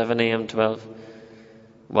up at 11 a.m., 12,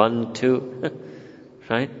 1, 2,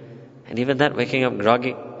 right? And even that, waking up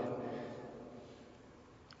groggy.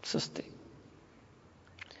 Susti.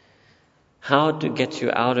 How to get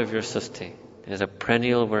you out of your susti? There's a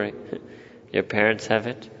perennial worry. Your parents have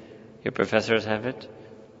it. Your professors have it.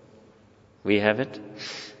 We have it.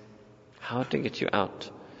 How to get you out?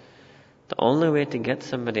 The only way to get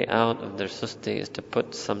somebody out of their susti is to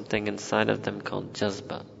put something inside of them called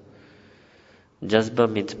jazba. Jazba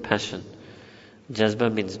means passion.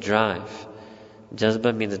 Jazba means drive.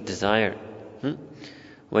 Jazba means desire.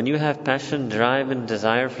 When you have passion, drive and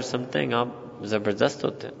desire for something, aap zabardast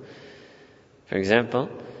hote hain. For example,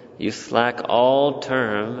 you slack all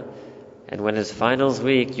term, and when it's finals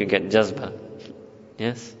week, you get jazba.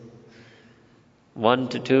 Yes? 1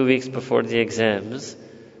 to 2 weeks before the exams.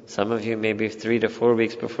 Some of you maybe 3 to 4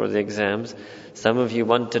 weeks before the exams. Some of you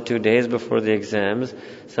 1 to 2 days before the exams.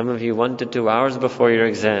 Some of you 1 to 2 hours before your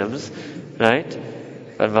exams. Right?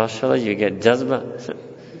 But mashallah, you get jazba.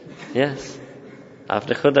 Yes.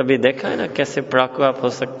 आपने खुद अभी देखा है ना कैसे पढ़ाकू आप हो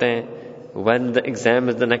सकते हैं when the exam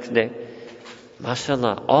is the next day.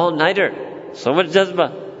 Mashallah, all-nighter. So much jazba.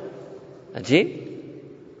 Ajib.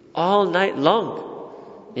 All night long.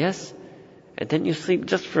 Yes. And then you sleep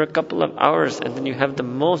just for a couple of hours, and then you have the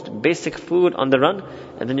most basic food on the run,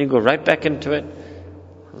 and then you go right back into it.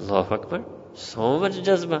 Allahu Akbar. So much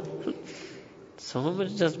jazba. So much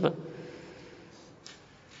jazba.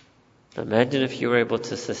 Imagine if you were able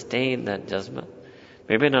to sustain that jazba.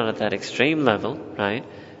 Maybe not at that extreme level, right?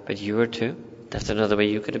 But you were too. That's another way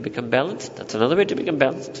you could have become balanced. That's another way to become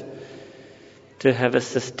balanced. To have a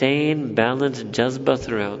sustained, balanced jazba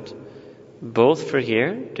throughout. Both for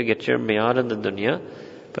here, to get your miyad in the dunya,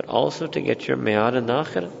 but also to get your miyad in the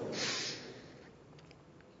akhirah.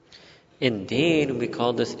 In deen, we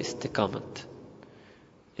call this istiqamat.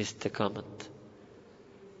 Istiqamat.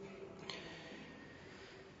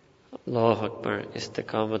 Allahu Akbar.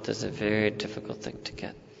 Istiqamat is a very difficult thing to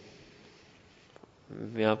get.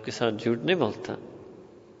 मैं आपके साथ झूठ नहीं बोलता.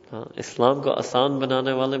 हाँ, इस्लाम को आसान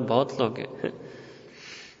बनाने वाले बहुत लोग हैं.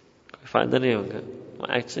 कोई फायदा नहीं होगा.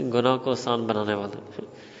 Actually, गुनाह को आसान बनाने वाला.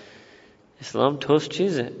 Islam ठोस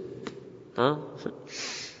चीज है. हाँ.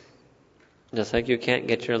 Just like you can't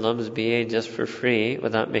get your Lums BA just for free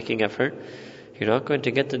without making effort, you're not going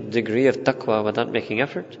to get the degree of taqwa without making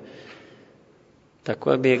effort.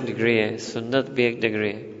 Taqwa भी एक degree है, sunnat भी एक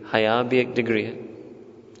degree है, haya भी एक degree है.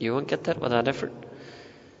 You won't get that without effort.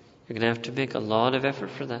 You're going to have to make a lot of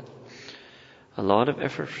effort for that. A lot of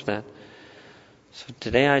effort for that. So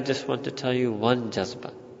today I just want to tell you one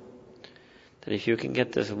jazba. That if you can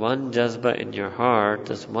get this one jazba in your heart,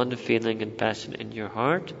 this one feeling and passion in your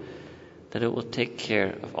heart, then it will take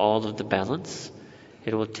care of all of the balance.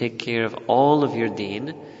 It will take care of all of your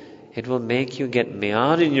deen. It will make you get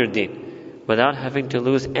miyad in your deen without having to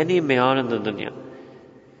lose any miyad in the dunya.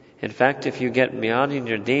 In fact, if you get miyad in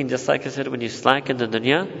your deen, just like I said, when you slack in the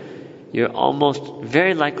dunya, you're almost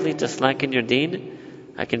very likely to slack in your deen.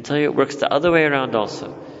 I can tell you it works the other way around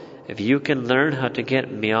also. If you can learn how to get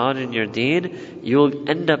miyad in your deen, you'll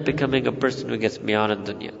end up becoming a person who gets miyad in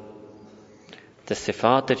dunya. The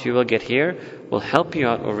sifat that you will get here will help you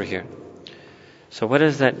out over here. So what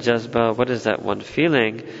is that jazba? What is that one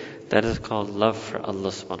feeling? That is called love for Allah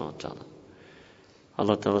subhanahu wa ta'ala.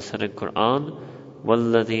 Allah ta'ala said in Quran,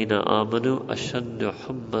 وَالَّذِينَ آمَنُوا أَشَدُّ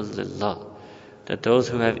حُبًّا لِلَّهِ. That those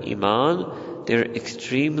who have iman, they're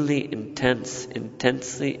extremely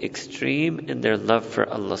intensely extreme in their love for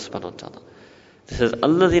Allah subhanahu wa ta'ala. This is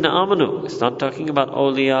alladhina amanu. It's not talking about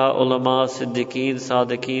awliya, ulama, siddiqeen,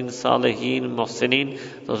 sadiqeen, salihin, muhsinin.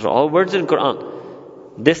 Those are all words in Quran.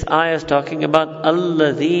 This ayah is talking about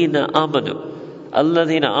alladhina amanu.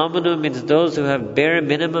 Alladhina amanu means those who have bare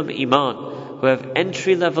minimum iman, who have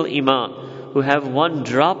entry level iman, who have one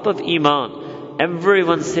drop of iman.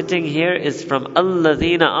 Everyone sitting here is from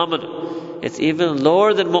alladhina amanu. It's even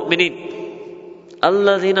lower than mu'mineen.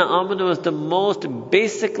 Alladhina amanu is the most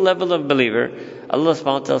basic level of believer. Allah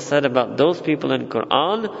subhanahu wa ta'ala said about those people in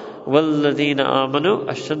Quran, Walladhina amanu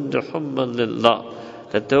ashaddu hubban lillah.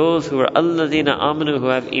 That those who are Alladhina amanu, who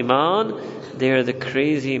have iman, they are the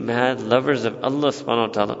crazy, mad lovers of Allah subhanahu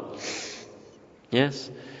wa ta'ala. Yes.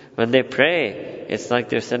 When they pray, it's like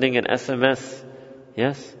they're sending an SMS.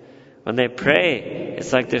 Yes. When they pray,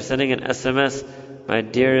 it's like they're sending an SMS. My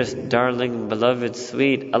dearest, darling, beloved,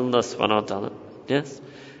 sweet Allah subhanahu wa ta'ala. Yes.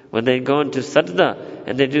 When they go into sajda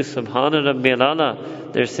and they do Subhana Rabbil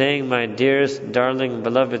A'la, they're saying, my dearest, darling,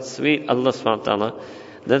 beloved, sweet Allah subhanahu wa ta'ala.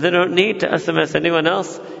 Then they don't need to SMS anyone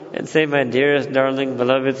else and say, my dearest, darling,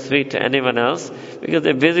 beloved, sweet to anyone else, because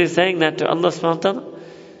they're busy saying that to Allah subhanahu wa ta'ala.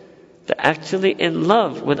 They're actually in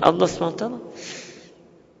love with Allah subhanahu wa ta'ala.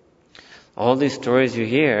 All these stories you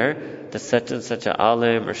hear, that such and such a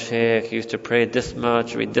alim or sheikh used to pray this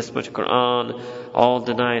much, read this much Quran, all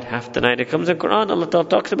the night, half the night. It comes in Quran. Allah Ta'ala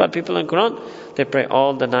talks about people in Quran. They pray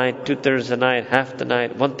all the night, 2/3 the night, half the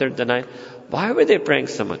night, 1/3 the night. Why were they praying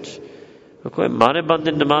so much? कोई मारे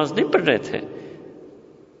बंदे नमाज नहीं पढ़ रहे थे,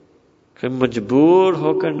 कोई मजबूर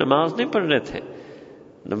होकर नमाज नहीं पढ़ रहे थे,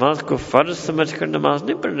 नमाज को फर्ज समझकर नमाज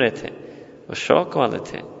नहीं पढ़ रहे थे. वो शौक वाले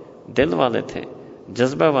थे, दिल वाले थे,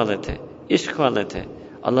 जज्बा वाले थे, इश्क वाले थे,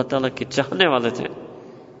 अल्लाह ताला की चाहने वाले थे.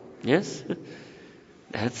 Yes,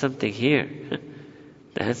 they had something here.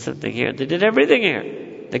 They had something here. They did everything here.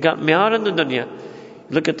 They got miyar in the dunya.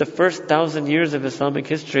 Look at the first 1,000 years of Islamic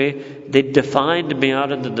history. They defined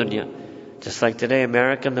miyar in the dunya. Just like today,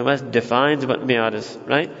 America and the West defines what miyar is,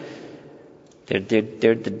 right?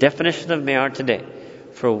 They're the definition of miyar today.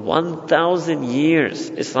 For 1,000 years,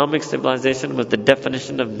 Islamic civilization was the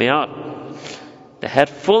definition of miyar. They had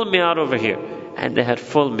full miyar over here, and they had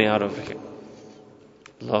full miyar over here.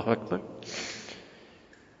 Allahu Akbar.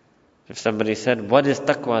 If somebody said, what is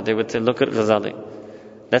taqwa? They would say, look at Ghazali.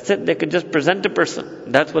 That's it. They could just present a person.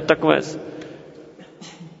 That's what taqwa is.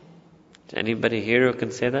 Is anybody here who can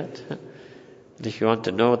say that? If you want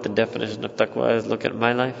to know what the definition of taqwa is, look at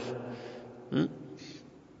my life.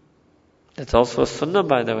 That's also a sunnah,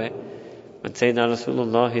 by the way. When Sayyidina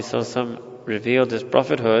Rasulullah revealed his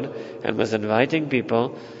prophethood and was inviting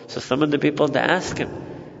people, so some of the people, they asked him,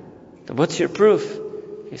 what's your proof?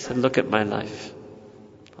 He said, look at my life.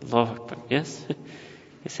 Allahu Akbar. Yes?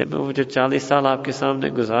 He said, मैं जो 40 साल आपके सामने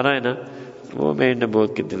गुजारा है ना, वो मेरी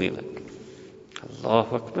नबूवत की दलील है.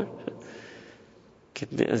 Allahu Akbar.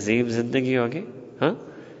 कितनी अजीम जिंदगी होगी, हाँ?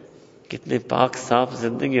 कितनी पाक साफ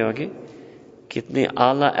जिंदगी होगी, कितनी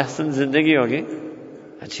आला अहसन जिंदगी होगी.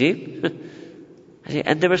 अजीब.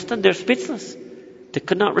 And they were stunned, they were speechless. They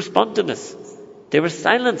could not respond to this. They were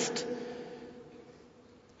silenced.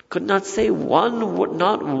 Could not say one word,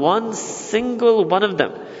 not one single one of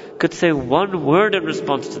them could say one word in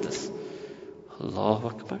response to this. Allahu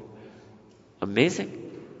Akbar. Amazing.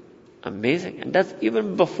 Amazing. And that's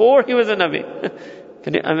even before he was a Nabi.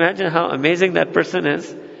 Can you imagine how amazing that person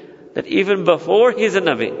is? That even before he's a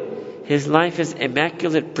Nabi, his life is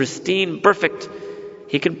immaculate, pristine, perfect.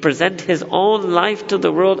 He can present his own life to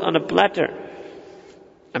the world on a platter.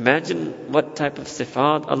 Imagine what type of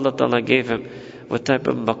sifat Allah Ta'ala gave him, what type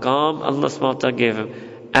of maqam Allah subhanahu wa ta'ala gave him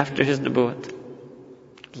after his nubuwwat.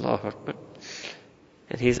 Allahu Akbar.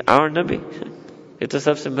 And he's our Nabi. Ye to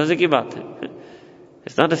sabse maze ki baat hai.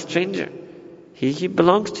 It's not a stranger. He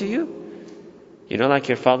belongs to you. You know, like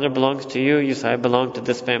your father belongs to you, you say, I belong to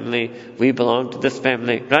this family, we belong to this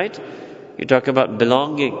family, right? You talk about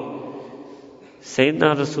belonging.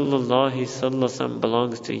 Sayyidina Rasulullah sallallahu alaihi wasallam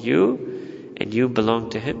belongs to you, and you belong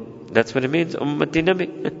to him. That's what it means, Ummati Nabi.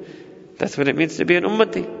 That's what it means to be an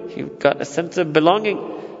Ummati. You've got a sense of belonging,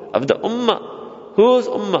 of the Ummah. Whose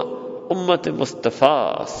Ummah? Ummati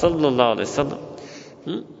Mustafa sallallahu alaihi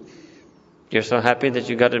wasallam. You're so happy that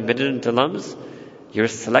you got admitted into LUMS. You're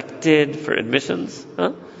selected for admissions,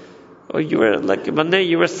 huh? Or you were like Monday,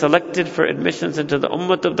 you were selected for admissions into the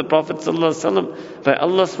Ummah of the Prophet sallallahu alaihi wasallam by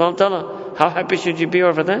Allah subhanahu wa ta'ala. How happy should you be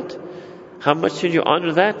over that? How much should you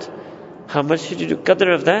honor that? How much should you do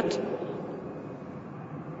qadr of that?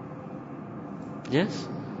 Yes?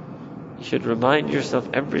 You should remind yourself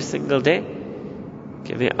every single day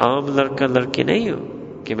कि मैं आम लड़का लड़की नहीं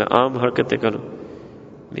हूँ, कि मैं आम हरकतें करूँ.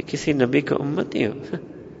 मैं किसी नबी का उम्मती हूँ,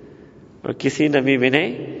 और किसी नबी में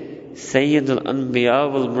नहीं, सैयदुल अनबिया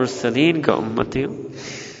वल मुरसलीन का उम्मती हूँ.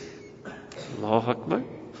 अल्लाहु अकबर.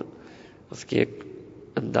 उसकी एक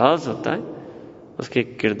अंदाज होता है, उसके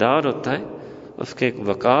एक किरदार होता है, उसके एक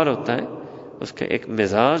वकार होता है, उसका एक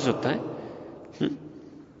मिजाज होता है.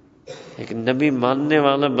 एक नबी मानने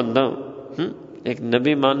वाला बंदा हूँ, एक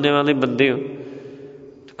नबी मानने वाले बंदे हो,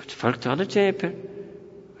 तो कुछ फर्क तो आना चाहिए.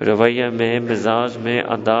 फिर रवैया में, मिजाज में,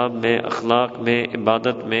 अदाब में, अखलाक में,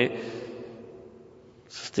 इबादत में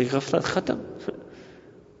सुस्ती गफलत खत्म.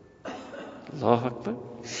 Allahu Akbar.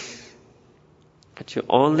 But you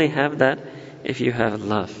only have that if you have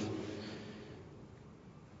love.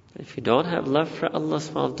 If you don't have love for Allah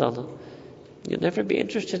subhanahu wa ta'ala, you'll never be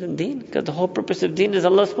interested in deen, because the whole purpose of deen is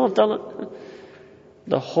Allah subhanahu wa ta'ala.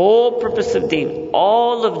 The whole purpose of deen,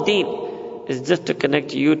 all of deen, is just to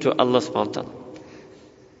connect you to Allah subhanahu wa ta'ala.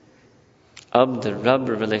 Abd-Rabb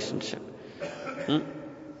relationship.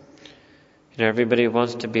 Everybody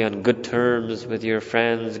wants to be on good terms with your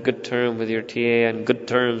friends, good terms with your TA, and good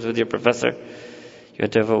terms with your professor. You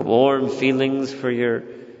have to have warm feelings for your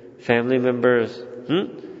family members.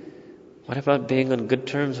 What about being on good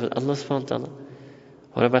terms with Allah subhanahu wa ta'ala?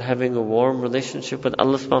 What about having a warm relationship with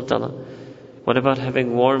Allah subhanahu wa ta'ala? What about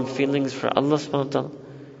having warm feelings for Allah subhanahu wa ta'ala?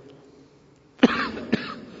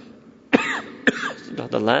 Now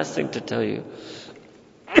the last thing to tell you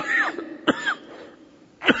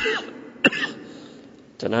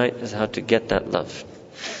tonight is how to get that love.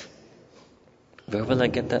 Where will I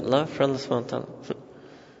get that love for Allah subhanahu wa ta'ala?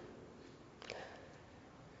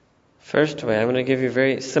 First way, I'm going to give you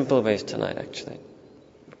very simple ways tonight actually.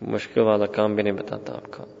 Mushkil wala kaam bhi nahi batata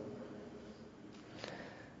aapko.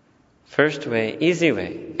 First way, easy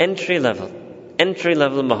way, entry level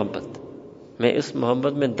mohabbat. मैं इस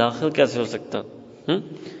मोहब्बत में दाखिल कैसे हो सकता हूँ?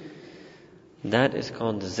 That is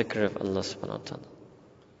called the zikr of Allah subhanahu wa ta'ala.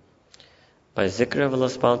 By zikr of Allah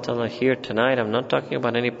subhanahu wa ta'ala here tonight, I'm not talking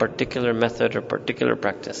about any particular method or particular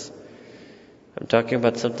practice. I'm talking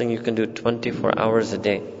about something you can do 24 hours a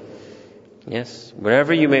day. Yes,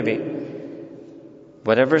 wherever you may be,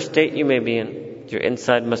 whatever state you may be in, you're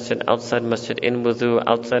inside masjid, outside masjid, in wudu,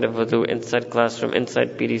 outside of wudu, inside classroom,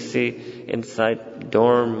 inside PDC, inside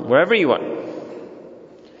dorm, wherever you are.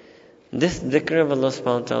 This dhikr of Allah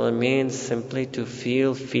subhanahu wa ta'ala means simply to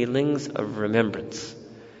feel feelings of remembrance.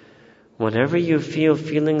 Whenever you feel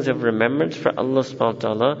feelings of remembrance for Allah subhanahu wa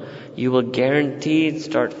ta'ala, you will guaranteed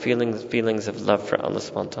start feeling feelings of love for Allah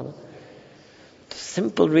subhanahu wa ta'ala. The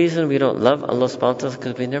simple reason we don't love Allah subhanahu wa ta'ala is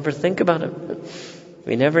because we never think about Him.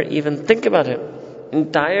 We never even think about Him.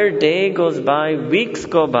 Entire day goes by, weeks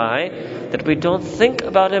go by, that we don't think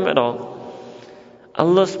about Him at all.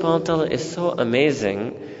 Allah subhanahu wa ta'ala is so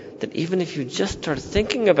amazing that even if you just start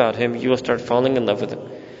thinking about Him, you will start falling in love with Him.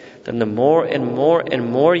 Then the more and more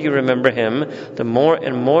and more you remember Him, the more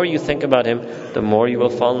and more you think about Him, the more you will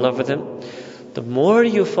fall in love with Him. The more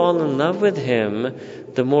you fall in love with Him,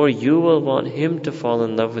 the more you will want Him to fall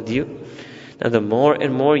in love with you. And the more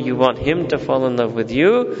and more you want Him to fall in love with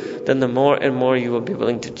you, then the more and more you will be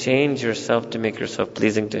willing to change yourself to make yourself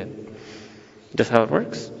pleasing to Him. That's how it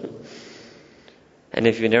works. And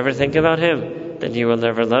if you never think about Him, then you will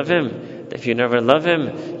never love Him. If you never love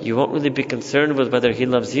Him, you won't really be concerned with whether He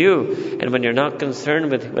loves you. And when you're not concerned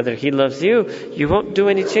with whether He loves you, you won't do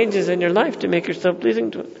any changes in your life to make yourself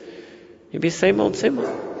pleasing to Him. You'll be same old, same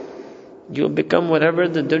old. You'll become whatever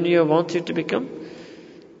the dunya wants you to become.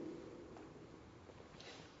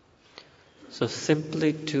 So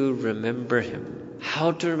simply to remember Him.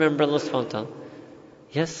 How to remember Allah subhanahu wa ta'ala?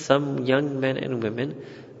 Yes, some young men and women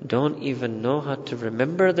don't even know how to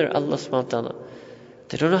remember their Allah subhanahu wa ta'ala.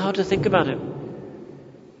 They don't know how to think about Him.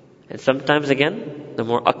 And sometimes again, the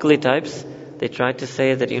more ugly types, they try to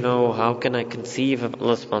say that, how can I conceive of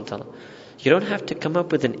Allah subhanahu wa ta'ala? You don't have to come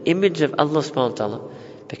up with an image of Allah subhanahu wa ta'ala.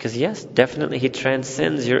 Because yes, definitely He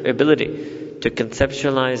transcends your ability to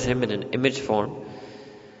conceptualize Him in an image form.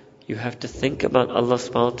 You have to think about Allah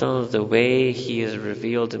subhanahu wa ta'ala the way He has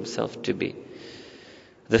revealed Himself to be.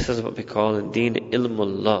 This is what we call in Deen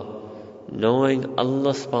ilmullah. Knowing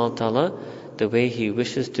Allah subhanahu wa ta'ala the way He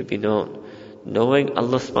wishes to be known. Knowing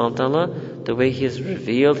Allah subhanahu wa ta'ala the way He has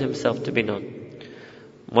revealed Himself to be known.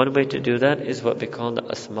 One way to do that is what we call the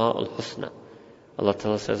Asma'ul Husna. Allah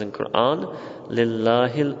Ta'ala says in Quran,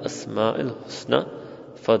 Lillahil Asma'il Husna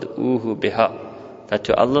Fad'uhu Biha. That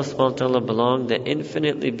to Allah subhanahu wa ta'ala belong the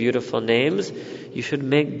infinitely beautiful names. You should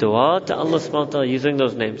make dua to Allah subhanahu wa ta'ala using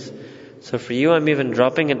those names. So for you, I'm even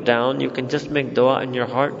dropping it down. You can just make dua in your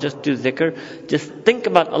heart, just do dhikr, just think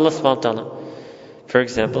about Allah subhanahu wa ta'ala. For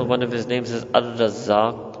example, one of His names is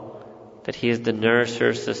Ar-Razzaq, that He is the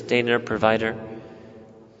nourisher, sustainer, provider.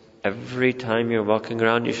 Every time you're walking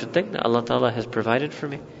around, you should think that Allah Ta'ala has provided for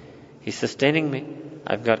me. He's sustaining me.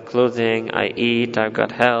 I've got clothing, I eat, I've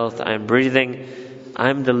got health, I'm breathing.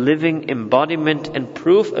 I'm the living embodiment and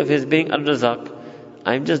proof of His being Ar-Razzaq.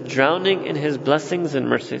 I'm just drowning in His blessings and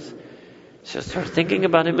mercies. So start thinking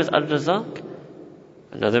about Him as Ar-Razzaq.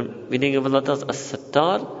 Another meaning of Allah Ta'ala is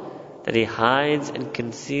As-Sattar, that He hides and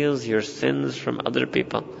conceals your sins from other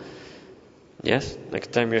people. Yes,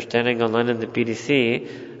 next time you're standing online in the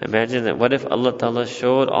PDC, imagine that what if Allah Ta'ala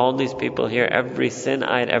showed all these people here every sin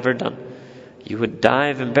I had ever done? You would die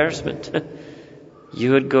of embarrassment.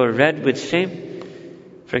 You would go red with shame.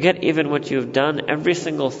 Forget even what you've done, every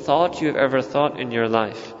single thought you've ever thought in your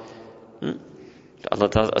life. Allah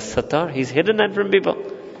Ta'ala as-Sattar, He's hidden that from people.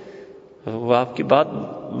 वो आपकी बात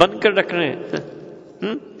बंद कर रख रहे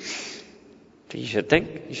हैं.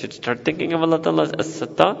 You should start thinking of Allah Ta'ala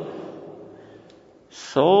as-Sattar.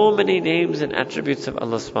 So many names and attributes of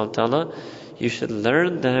Allah subhanahu wa ta'ala, you should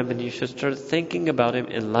learn them and you should start thinking about Him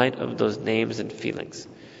in light of those names and feelings.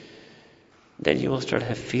 Then you will start to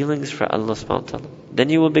have feelings for Allah subhanahu wa ta'ala. Then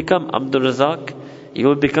you will become Abdul Razak, you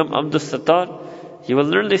will become Abdul Sattar, you will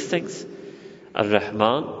learn these things.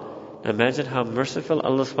 Ar-Rahman, imagine how merciful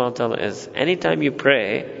Allah subhanahu wa ta'ala is. Anytime you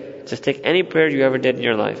pray, just take any prayer you ever did in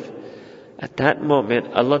your life. At that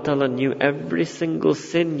moment, Allah Ta'ala knew every single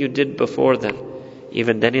sin you did before then.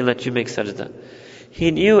 Even then He let you make sajda.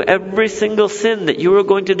 He knew every single sin that you were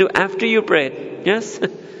going to do after you prayed. Yes?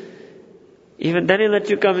 Even then He let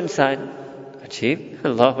you come inside. Achieve.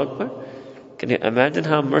 Allahu Akbar. Can you imagine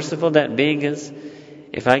how merciful that being is?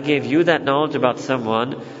 If I gave you that knowledge about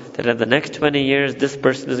someone, that in the next 20 years, this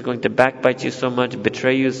person is going to backbite you so much,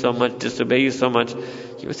 betray you so much, disobey you so much,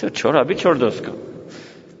 you would say, "Chora, abhi chhod do usko."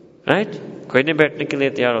 Right? Koi nahi baithne ke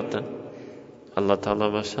liye tayar hota. Allah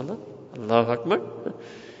Ta'ala, mashallah. Allahu Akbar.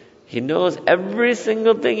 He knows every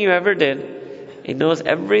single thing you ever did. He knows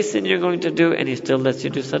every sin you're going to do, and He still lets you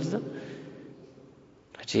do sajda.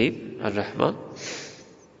 Ajib, Ar-Rahman.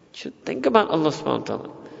 You should think about Allah subhanahu wa ta'ala.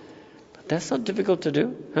 That's not difficult to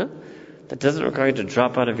do. That doesn't require you to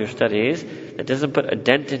drop out of your studies. That doesn't put a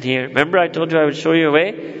dent in here. Remember I told you I would show you a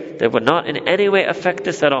way that would not in any way affect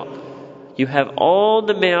this at all. You have all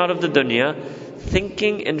the mayat of the dunya.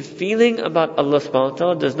 Thinking and feeling about Allah subhanahu wa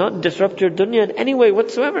ta'ala does not disrupt your dunya in any way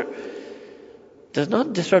whatsoever. Does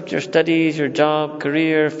not disrupt your studies, your job,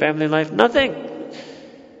 career, family life, nothing.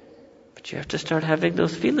 But you have to start having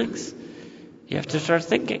those feelings. You have to start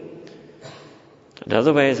thinking.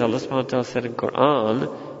 Another way is Allah subhanahu wa ta'ala said in Quran,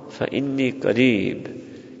 فَإِنِّي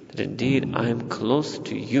قَرِيب, that indeed I am close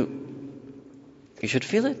to you. You should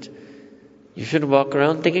feel it. You should walk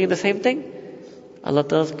around thinking the same thing. Allah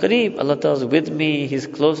Ta'ala is qareeb. Allah Ta'ala is with me. He's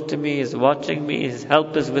close to me. He's watching me. His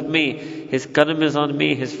help is with me. His karam is on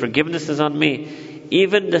me. His forgiveness is on me.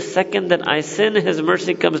 Even the second that I sin, His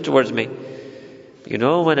mercy comes towards me. You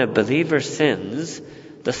know, when a believer sins,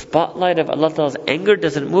 the spotlight of Allah Ta'ala's anger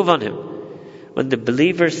doesn't move on him. When the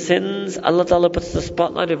believer sins, Allah Ta'ala puts the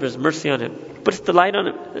spotlight of His mercy on him. Puts the light on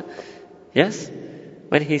him. Yes?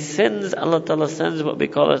 When he sins, Allah Ta'ala sends what we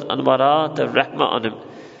call as anwarat of rahmah on him.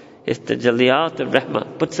 It's the jaliyat of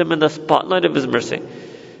rahmah. Puts him in the spotlight of His mercy.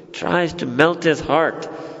 Tries to melt his heart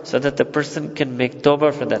so that the person can make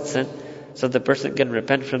tawbah for that sin. So the person can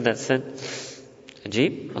repent from that sin.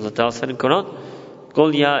 Ajib. Allah Ta'ala said in Quran,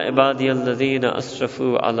 قُلْ يَا عِبَادِيَ الَّذِينَ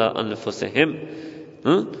أَسْرَفُوا عَلَىٰ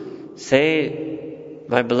أَنفُسِهِمْ. Say,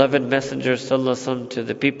 my beloved Messenger Sallallahu Alaihi Wasallam, to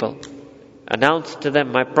the people, announce to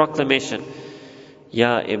them my proclamation.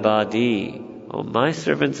 Ya ibadi, O my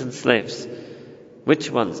servants and slaves. Which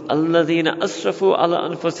ones? Alladhina asrafu ala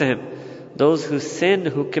anfusihim. Those who sin,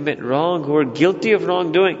 who commit wrong, who are guilty of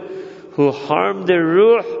wrongdoing, who harm their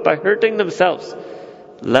ruh by hurting themselves.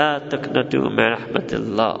 La taqnatu min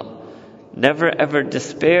rahmatillah. Never ever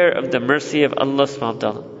despair of the mercy of Allah subhanahu wa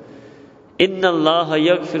ta'ala. Inna Allaha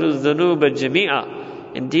yaghfiru dhunuba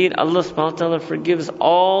jami'a. Indeed, Allah subhanahu wa ta'ala forgives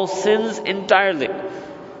all sins entirely.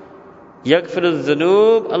 Yaghfiru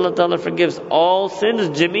dhunub, Allah Ta'ala forgives all sins,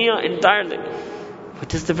 jami'a, entirely. What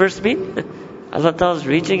does the verse mean? Allah Ta'ala is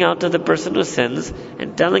reaching out to the person who sins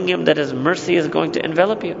and telling him that His mercy is going to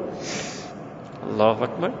envelop you. Allahu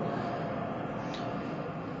Akbar.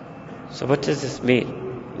 So what does this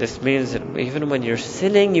mean? This means that even when you're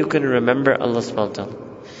sinning, you can remember Allah subhanahu wa ta'ala.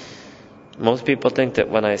 Most people think that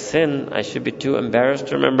when I sin, I should be too embarrassed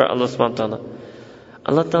to remember Allah subhanahu wa ta'ala.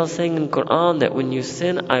 Allah Ta'ala is saying in Quran that when you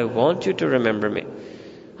sin, I want you to remember me.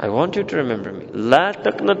 I want you to remember me. La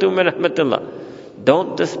taqnatu min rahmatillah.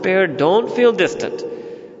 Don't despair, don't feel distant.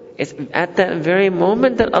 It's at that very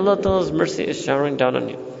moment that Allah Ta'ala's mercy is showering down on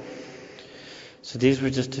you. So these were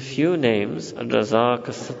just a few names, Ar-Razaq,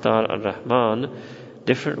 As-Sattar, Ar-Rahman,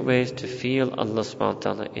 different ways to feel Allah subhanahu wa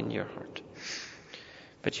ta'ala in your heart.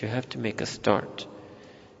 But you have to make a start.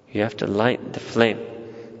 You have to light the flame.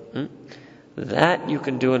 That you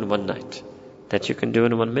can do in one night. That you can do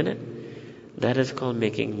in 1 minute. That is called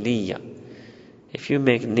making niyyah. If you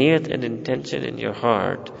make niyat and intention in your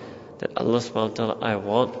heart that Allah subhanahu wa ta'ala, I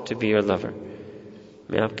want to be your lover.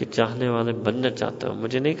 میں آپ کے چاہنے والے بننا چاہتا ہوں.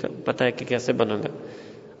 مجھے نہیں پتا ہے کہ کیسے بنوں گا,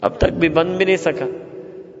 اب تک بھی بن بھی نہیں سکا,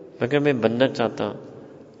 مگر میں بننا چاہتا ہوں.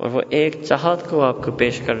 اور وہ ایک چاہت کو آپ کو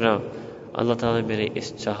پیش کر رہا ہوں. اللہ تعالیٰ میرے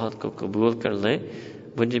اس چاہت کو قبول کر لے,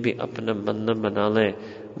 مجھے بھی اپنا بندہ بنا لے,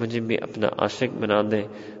 مجھے بھی اپنا عاشق بنا دے,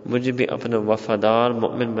 مجھے بھی اپنا وفادار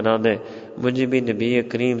مومن بنا دے, مجھے بھی نبی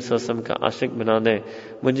کریم صلی اللہ علیہ وسلم کا عاشق بنا دے,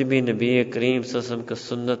 مجھے بھی نبی کریم صلی اللہ علیہ وسلم کا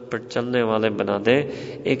سنت پر چلنے والے بنا دے.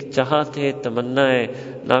 ایک چاہت ہے, تمنا ہے,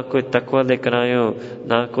 نہ کوئی تقوی لے کر آئے ہو,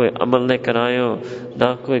 نہ کوئی عمل لے کر آئے ہو,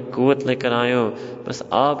 نہ کوئی قوت لے کر آئے ہو, بس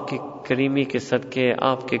آپ کی کریمی کے صدقے,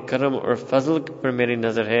 آپ کے کرم اور فضل پر میری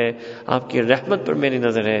نظر ہے, آپ کی رحمت پر میری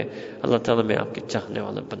نظر ہے. اللہ تعالیٰ میں آپ کے چاہنے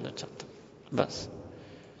والا بننا چاہتا ہوں. بس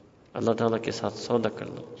اللہ تعالیٰ کے ساتھ سودا کر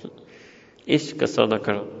لو, عشق کا سودا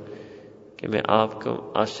کرو کہ میں آپ کو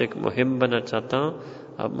عاشق محب بننا چاہتا ہوں,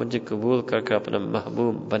 آپ مجھے قبول کر کے اپنا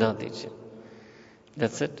محبوب بنا دیجئے.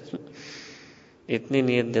 That's it. اتنی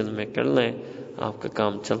نیت دل میں کر لیں, آپ کا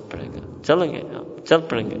کام چل پڑے گا. چلیں گے, آپ چل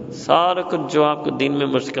پڑیں گے. سارا کچھ جو آپ کو دین میں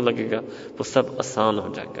مشکل لگے گا وہ سب آسان ہو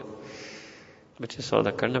جائے گا. مجھے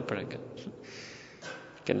سودا کرنا پڑے گا.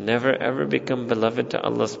 You can never ever become beloved to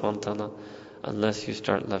Allah subhanahu wa ta'ala unless you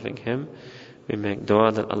start loving Him. We make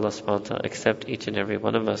dua that Allah subhanahu wa ta'ala accept each and every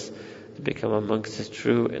one of us to become amongst His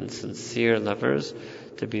true and sincere lovers,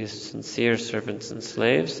 to be His sincere servants and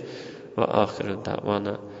slaves. Wa akhiru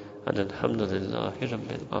da'wana and alhamdulillahi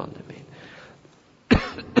rabbil alameen.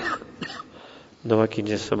 دعا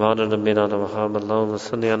کیجئے. سبحان ربنا وبحمدہ, اللہم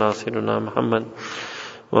صلی علی سیدنا محمد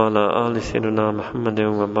وعلی آل سیدنا محمد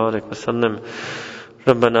وبارک وسلم.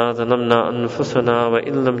 ربنا ظلمنا أنفسنا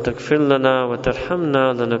وإن لم تغفر لنا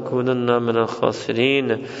وترحمنا لنكونن من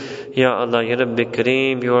الخاسرين. Ya Allah, Ya Rabbi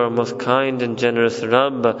Kareem, you are most kind and generous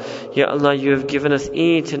Rabb. Ya Allah, you have given us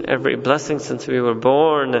each and every blessing since we were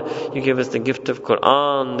born. You gave us the gift of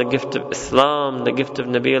Quran, the gift of Islam, the gift of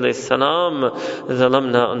Nabi alayhi salam.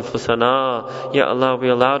 Zalamna anfusana. Ya Allah, we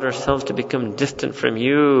allowed ourselves to become distant from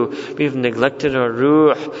you. We have neglected our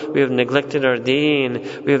ruh. We have neglected our deen.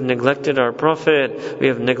 We have neglected our Prophet. We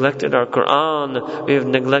have neglected our Quran. We have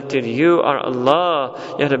neglected you, our Allah.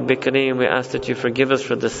 Ya Rabbi Kareem, we ask that you forgive us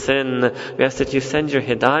for the sin. We ask that you send your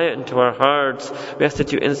hidayah into our hearts. We ask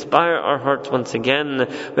that you inspire our hearts once again.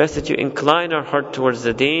 We ask that you incline our heart towards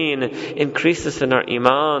the deen. Increase us in our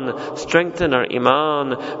iman. Strengthen our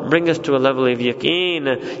iman. Bring us to a level of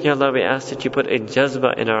yaqeen. Ya Allah, we ask that you put a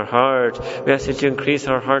jazba in our heart. We ask that you increase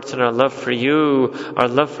our hearts and our love for you, our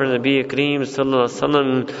love for Nabi Kareem sallallahu alaihi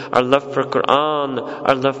wasallam, our love for Quran,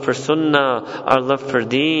 our love for Sunnah, our love for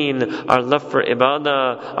deen, our love for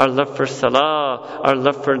ibadah, our love for salah, our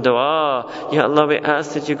love for dua. Ya Allah, we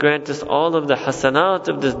ask that you grant us all of the hasanat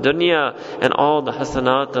of this dunya and all the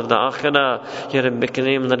hasanat of the akhirah. Ya Rabbi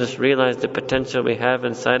Kareem, let us realize the potential we have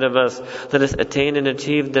inside of us. Let us attain and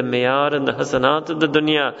achieve the miyar and the hasanat of the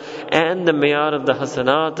dunya and the miyar of the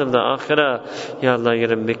hasanat of the akhirah. Ya Allah, Ya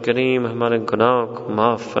Rabbi Kareem, ہمارے گناہوں کو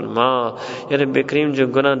معاف فرما. یا رب کریم, جو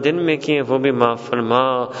گناہ دن میں کیے ہیں وہ بھی معاف فرما,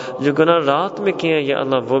 جو گناہ رات میں کیے ہیں یا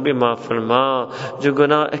اللہ وہ بھی معاف فرما, جو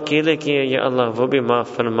گناہ اکیلے کیے ہیں یا اللہ وہ بھی معاف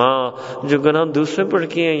فرما, جو گناہ دوسرے پر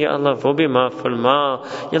کیے ہیں یا اللہ وہ بھی معاف فرما.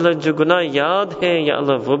 یا اللہ, جو گناہ یاد ہے یا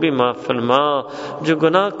اللہ وہ بھی معاف فرما, جو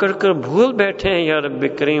گناہ کر کر بھول بیٹھے ہیں یا رب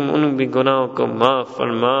کریم ان بھی گناہوں کو معاف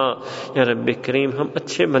فرما. یا رب کریم, ہم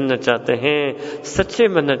اچھے بننا چاہتے ہیں, سچے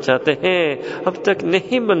بننا چاہتے ہیں, اب تک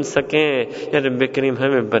نہیں بن سکے. یا رب کریم,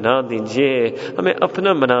 ہمیں بنا دیجئے, ہمیں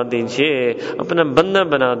اپنا بنا دیجئے, اپنا بندہ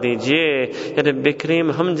بنا دیجئے. یا رب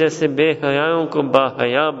کریم, ہم جیسے بے حیاؤں کو با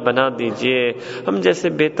حیا بنا دیجئے, ہم جیسے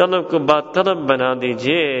بے طلب کو با طلب بنا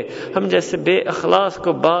دیجئے, ہم جیسے بے اخلاص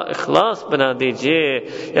کو با اخلاص بنا دیجئے.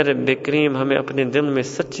 یا رب کریم, ہمیں اپنے دل میں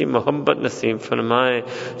سچی محبت نصیب فرمائے.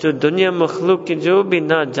 جو دنیا مخلوق کی جو بھی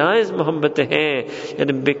ناجائز محبتیں ہیں یا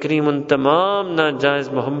رب کریم, ان تمام ناجائز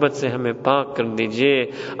محبت سے ہمیں پاک کر دیجئے.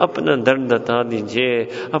 اپنا درد عطا دیجئے,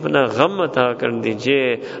 اپنا غم عطا کر دیجئے,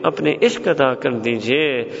 اپنے عشق عطا کر دیجئے.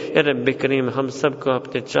 یا رب کریم, ہم سب کو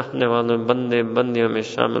اپنے چاہنے والوں بندے بندیوں میں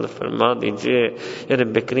شامل فرما دیجئے. یا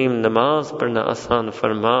رب کریم, نماز پڑھنا آسان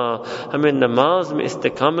فرما, ہمیں نماز میں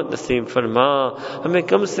استقامت نصیب فرما, ہمیں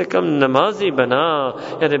کم سے کم نمازی بنا.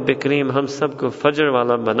 یا رب کریم, ہم سب کو فجر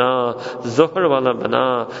والا بنا, ظہر والا بنا,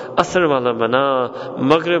 عصر والا بنا,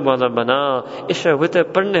 مغرب والا بنا, عشاء وتر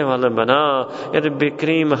پڑھنے والا بنا. یا رب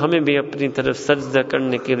کریم, ہمیں بھی اپنی طرف سجدہ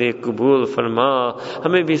کرنے کے لیے قبول فرما,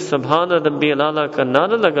 ہمیں بھی سبحان ربی الاعلیٰ کا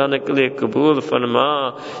نعرہ لگانے کے لیے قبول فرما.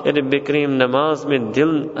 یا رب کریم, نماز میں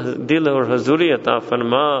دل اور حضوری عطا فرما.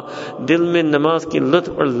 فرما، دل میں نماز کی لطف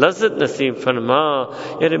اور لذت نصیب فرما۔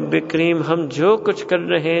 یا رب کریم ہم جو کچھ کر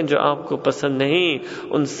رہے ہیں جو آپ کو پسند نہیں،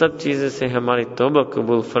 ان سب چیزوں سے ہماری توبہ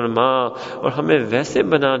قبول فرما اور ہمیں ویسے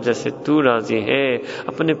بنا جیسے تو راضی ہے،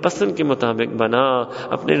 اپنے پسند کے مطابق بنا،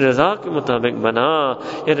 اپنے رضا کے مطابق بنا۔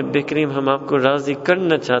 یا رب کریم ہم آپ کو راضی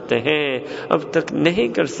کرنا چاہتے ہیں، اب تک نہیں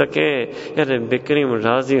کر سکے، یا رب کریم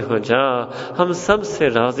راضی ہو جا، ہم سب سے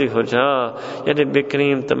راضی ہو جا۔ یا رب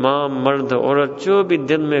کریم تمام مرد عورت جو بھی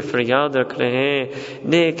دل میں فریاد رکھ رہے ہیں،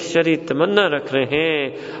 نیک شرعی تمنا رکھ رہے ہیں،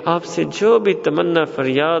 آپ سے جو بھی تمنا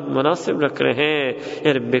فریاد مناسب رکھ رہے ہیں،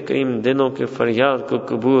 یا رب کریم دلوں کے فریاد کو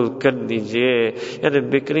قبول کر دیجئے۔ یا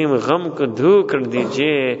رب کریم غم کو دور کر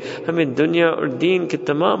دیجئے، ہمیں دنیا اور دین کے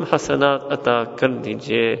تمام حسنات عطا کر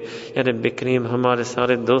دیجئے۔ یا رب کریم ہمارے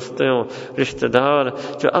سارے دوستوں رشتہ دار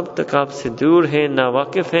جو اب تک آپ سے دور ہیں،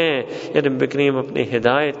 ناواقف ہیں، یا رب کریم اپنی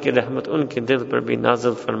ہدایت کی رحمت ان کے دل پر بھی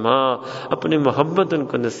نازل فرما، اپنی محبت ان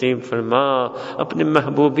کو نصیب فرما، اپنی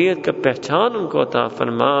محبوبیت کا پہچان ان کو عطا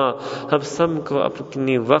فرما۔ ہم سب کو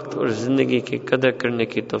اپنی وقت اور زندگی کی قدر کرنے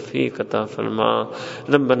کی توفیق عطا فرما۔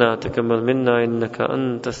 ربنا تقبل منا انك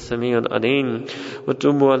انت السميع العليم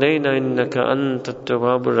وتب علينا انك انت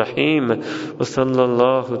التواب الرحيم وصلى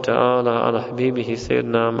الله تعالى على حبيبه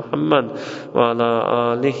سيدنا محمد وعلى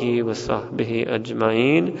آله وصحبه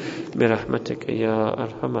اجمعين برحمتك يا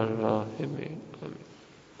ارحم الراحمين۔